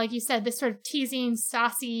into, like you said, this sort of teasing,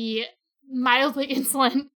 saucy, mildly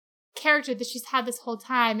insolent character that she's had this whole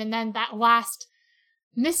time. And then that last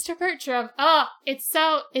Mr. Bertram, it's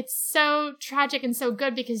so tragic and so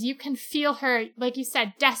good because you can feel her, like you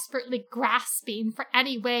said, desperately grasping for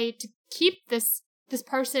any way to keep this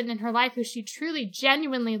person in her life who she truly,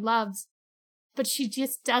 genuinely loves, but she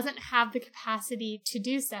just doesn't have the capacity to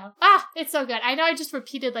do so. It's so good. I know I just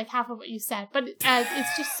repeated like half of what you said, but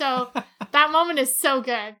it's just so, that moment is so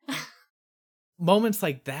good. Moments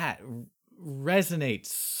like that resonate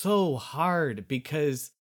so hard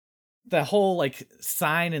because the whole like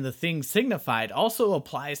sign and the thing signified also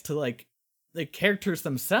applies to like the characters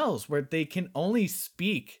themselves, where they can only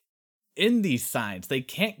speak in these signs. They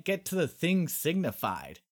can't get to the thing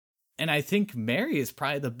signified. And I think Mary is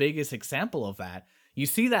probably the biggest example of that. You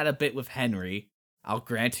see that a bit with Henry, I'll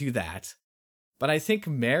grant you that. But I think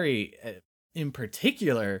Mary in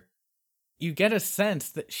particular, you get a sense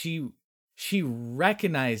that she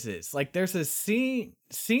recognizes, like there's a scene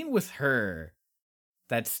with her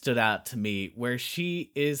that stood out to me where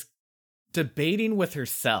she is debating with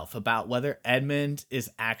herself about whether Edmund is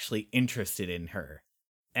actually interested in her.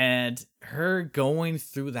 And her going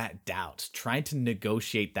through that doubt, trying to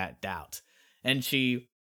negotiate that doubt. And she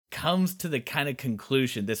comes to the kind of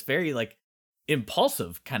conclusion, this very like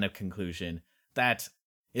impulsive kind of conclusion, that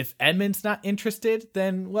if Edmund's not interested,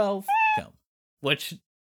 then well, f*** him. Which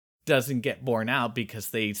doesn't get borne out because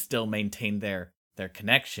they still maintain their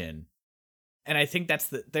connection. And I think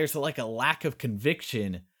there's like a lack of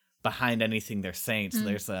conviction behind anything they're saying.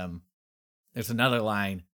 So there's another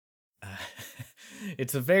line.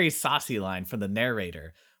 It's a very saucy line from the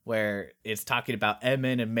narrator where it's talking about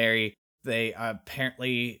Edmund and Mary. They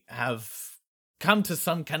apparently have come to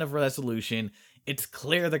some kind of resolution. It's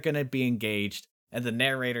clear they're going to be engaged. And the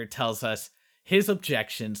narrator tells us his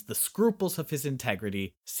objections, the scruples of his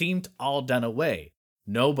integrity, seemed all done away.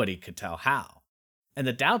 Nobody could tell how. And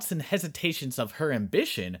the doubts and hesitations of her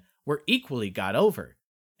ambition were equally got over,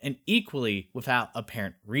 and equally without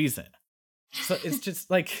apparent reason. So it's just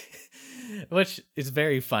like, which is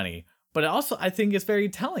very funny. But also, I think it's very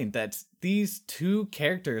telling that these two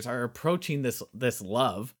characters are approaching this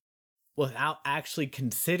love without actually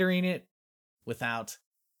considering it, without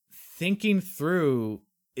thinking through,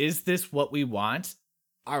 is this what we want?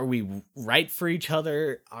 Are we right for each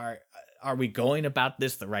other? Are we going about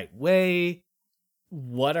this the right way?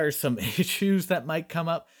 What are some issues that might come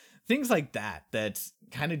up? Things like that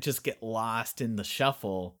kind of just get lost in the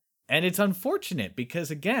shuffle. And it's unfortunate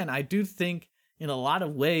because, again, I do think in a lot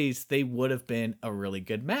of ways they would have been a really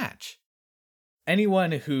good match.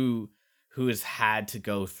 Anyone who has had to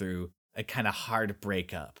go through a kind of hard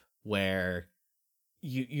breakup where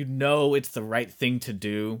you know it's the right thing to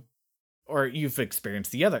do, or you've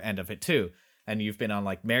experienced the other end of it too, and you've been on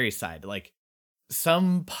like Mary's side, like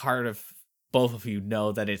some part of both of you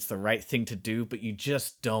know that it's the right thing to do, but you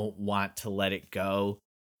just don't want to let it go.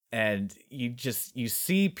 And you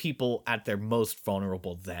see people at their most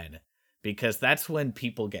vulnerable then, because that's when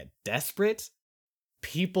people get desperate.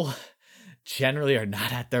 People generally are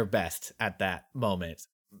not at their best at that moment.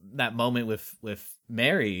 That moment with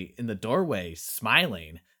Mary in the doorway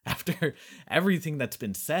smiling after everything that's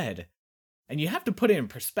been said. And you have to put it in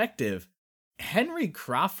perspective. Henry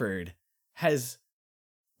Crawford has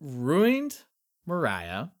ruined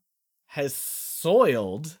Mariah, has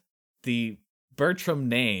soiled the Bertram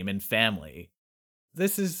name and family.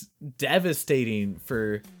 This is devastating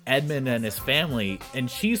for Edmund and his family, and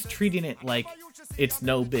she's treating it like it's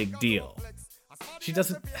no big deal. She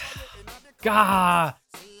doesn't... Gah!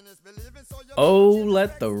 Oh,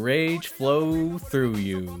 let the rage flow through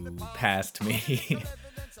you, past me.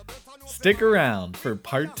 Stick around for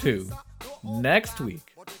part 2 next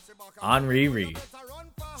week on Reread.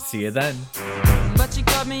 See you then. But she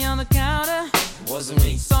caught me on the counter. It wasn't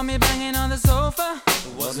me. Saw me banging on the sofa.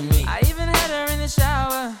 It wasn't me. I even had her in the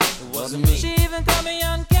shower. It wasn't me. She even caught me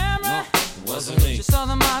on camera. No, it wasn't me. She saw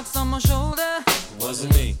the marks on my shoulder. It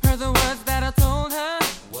wasn't me. Heard the words that I told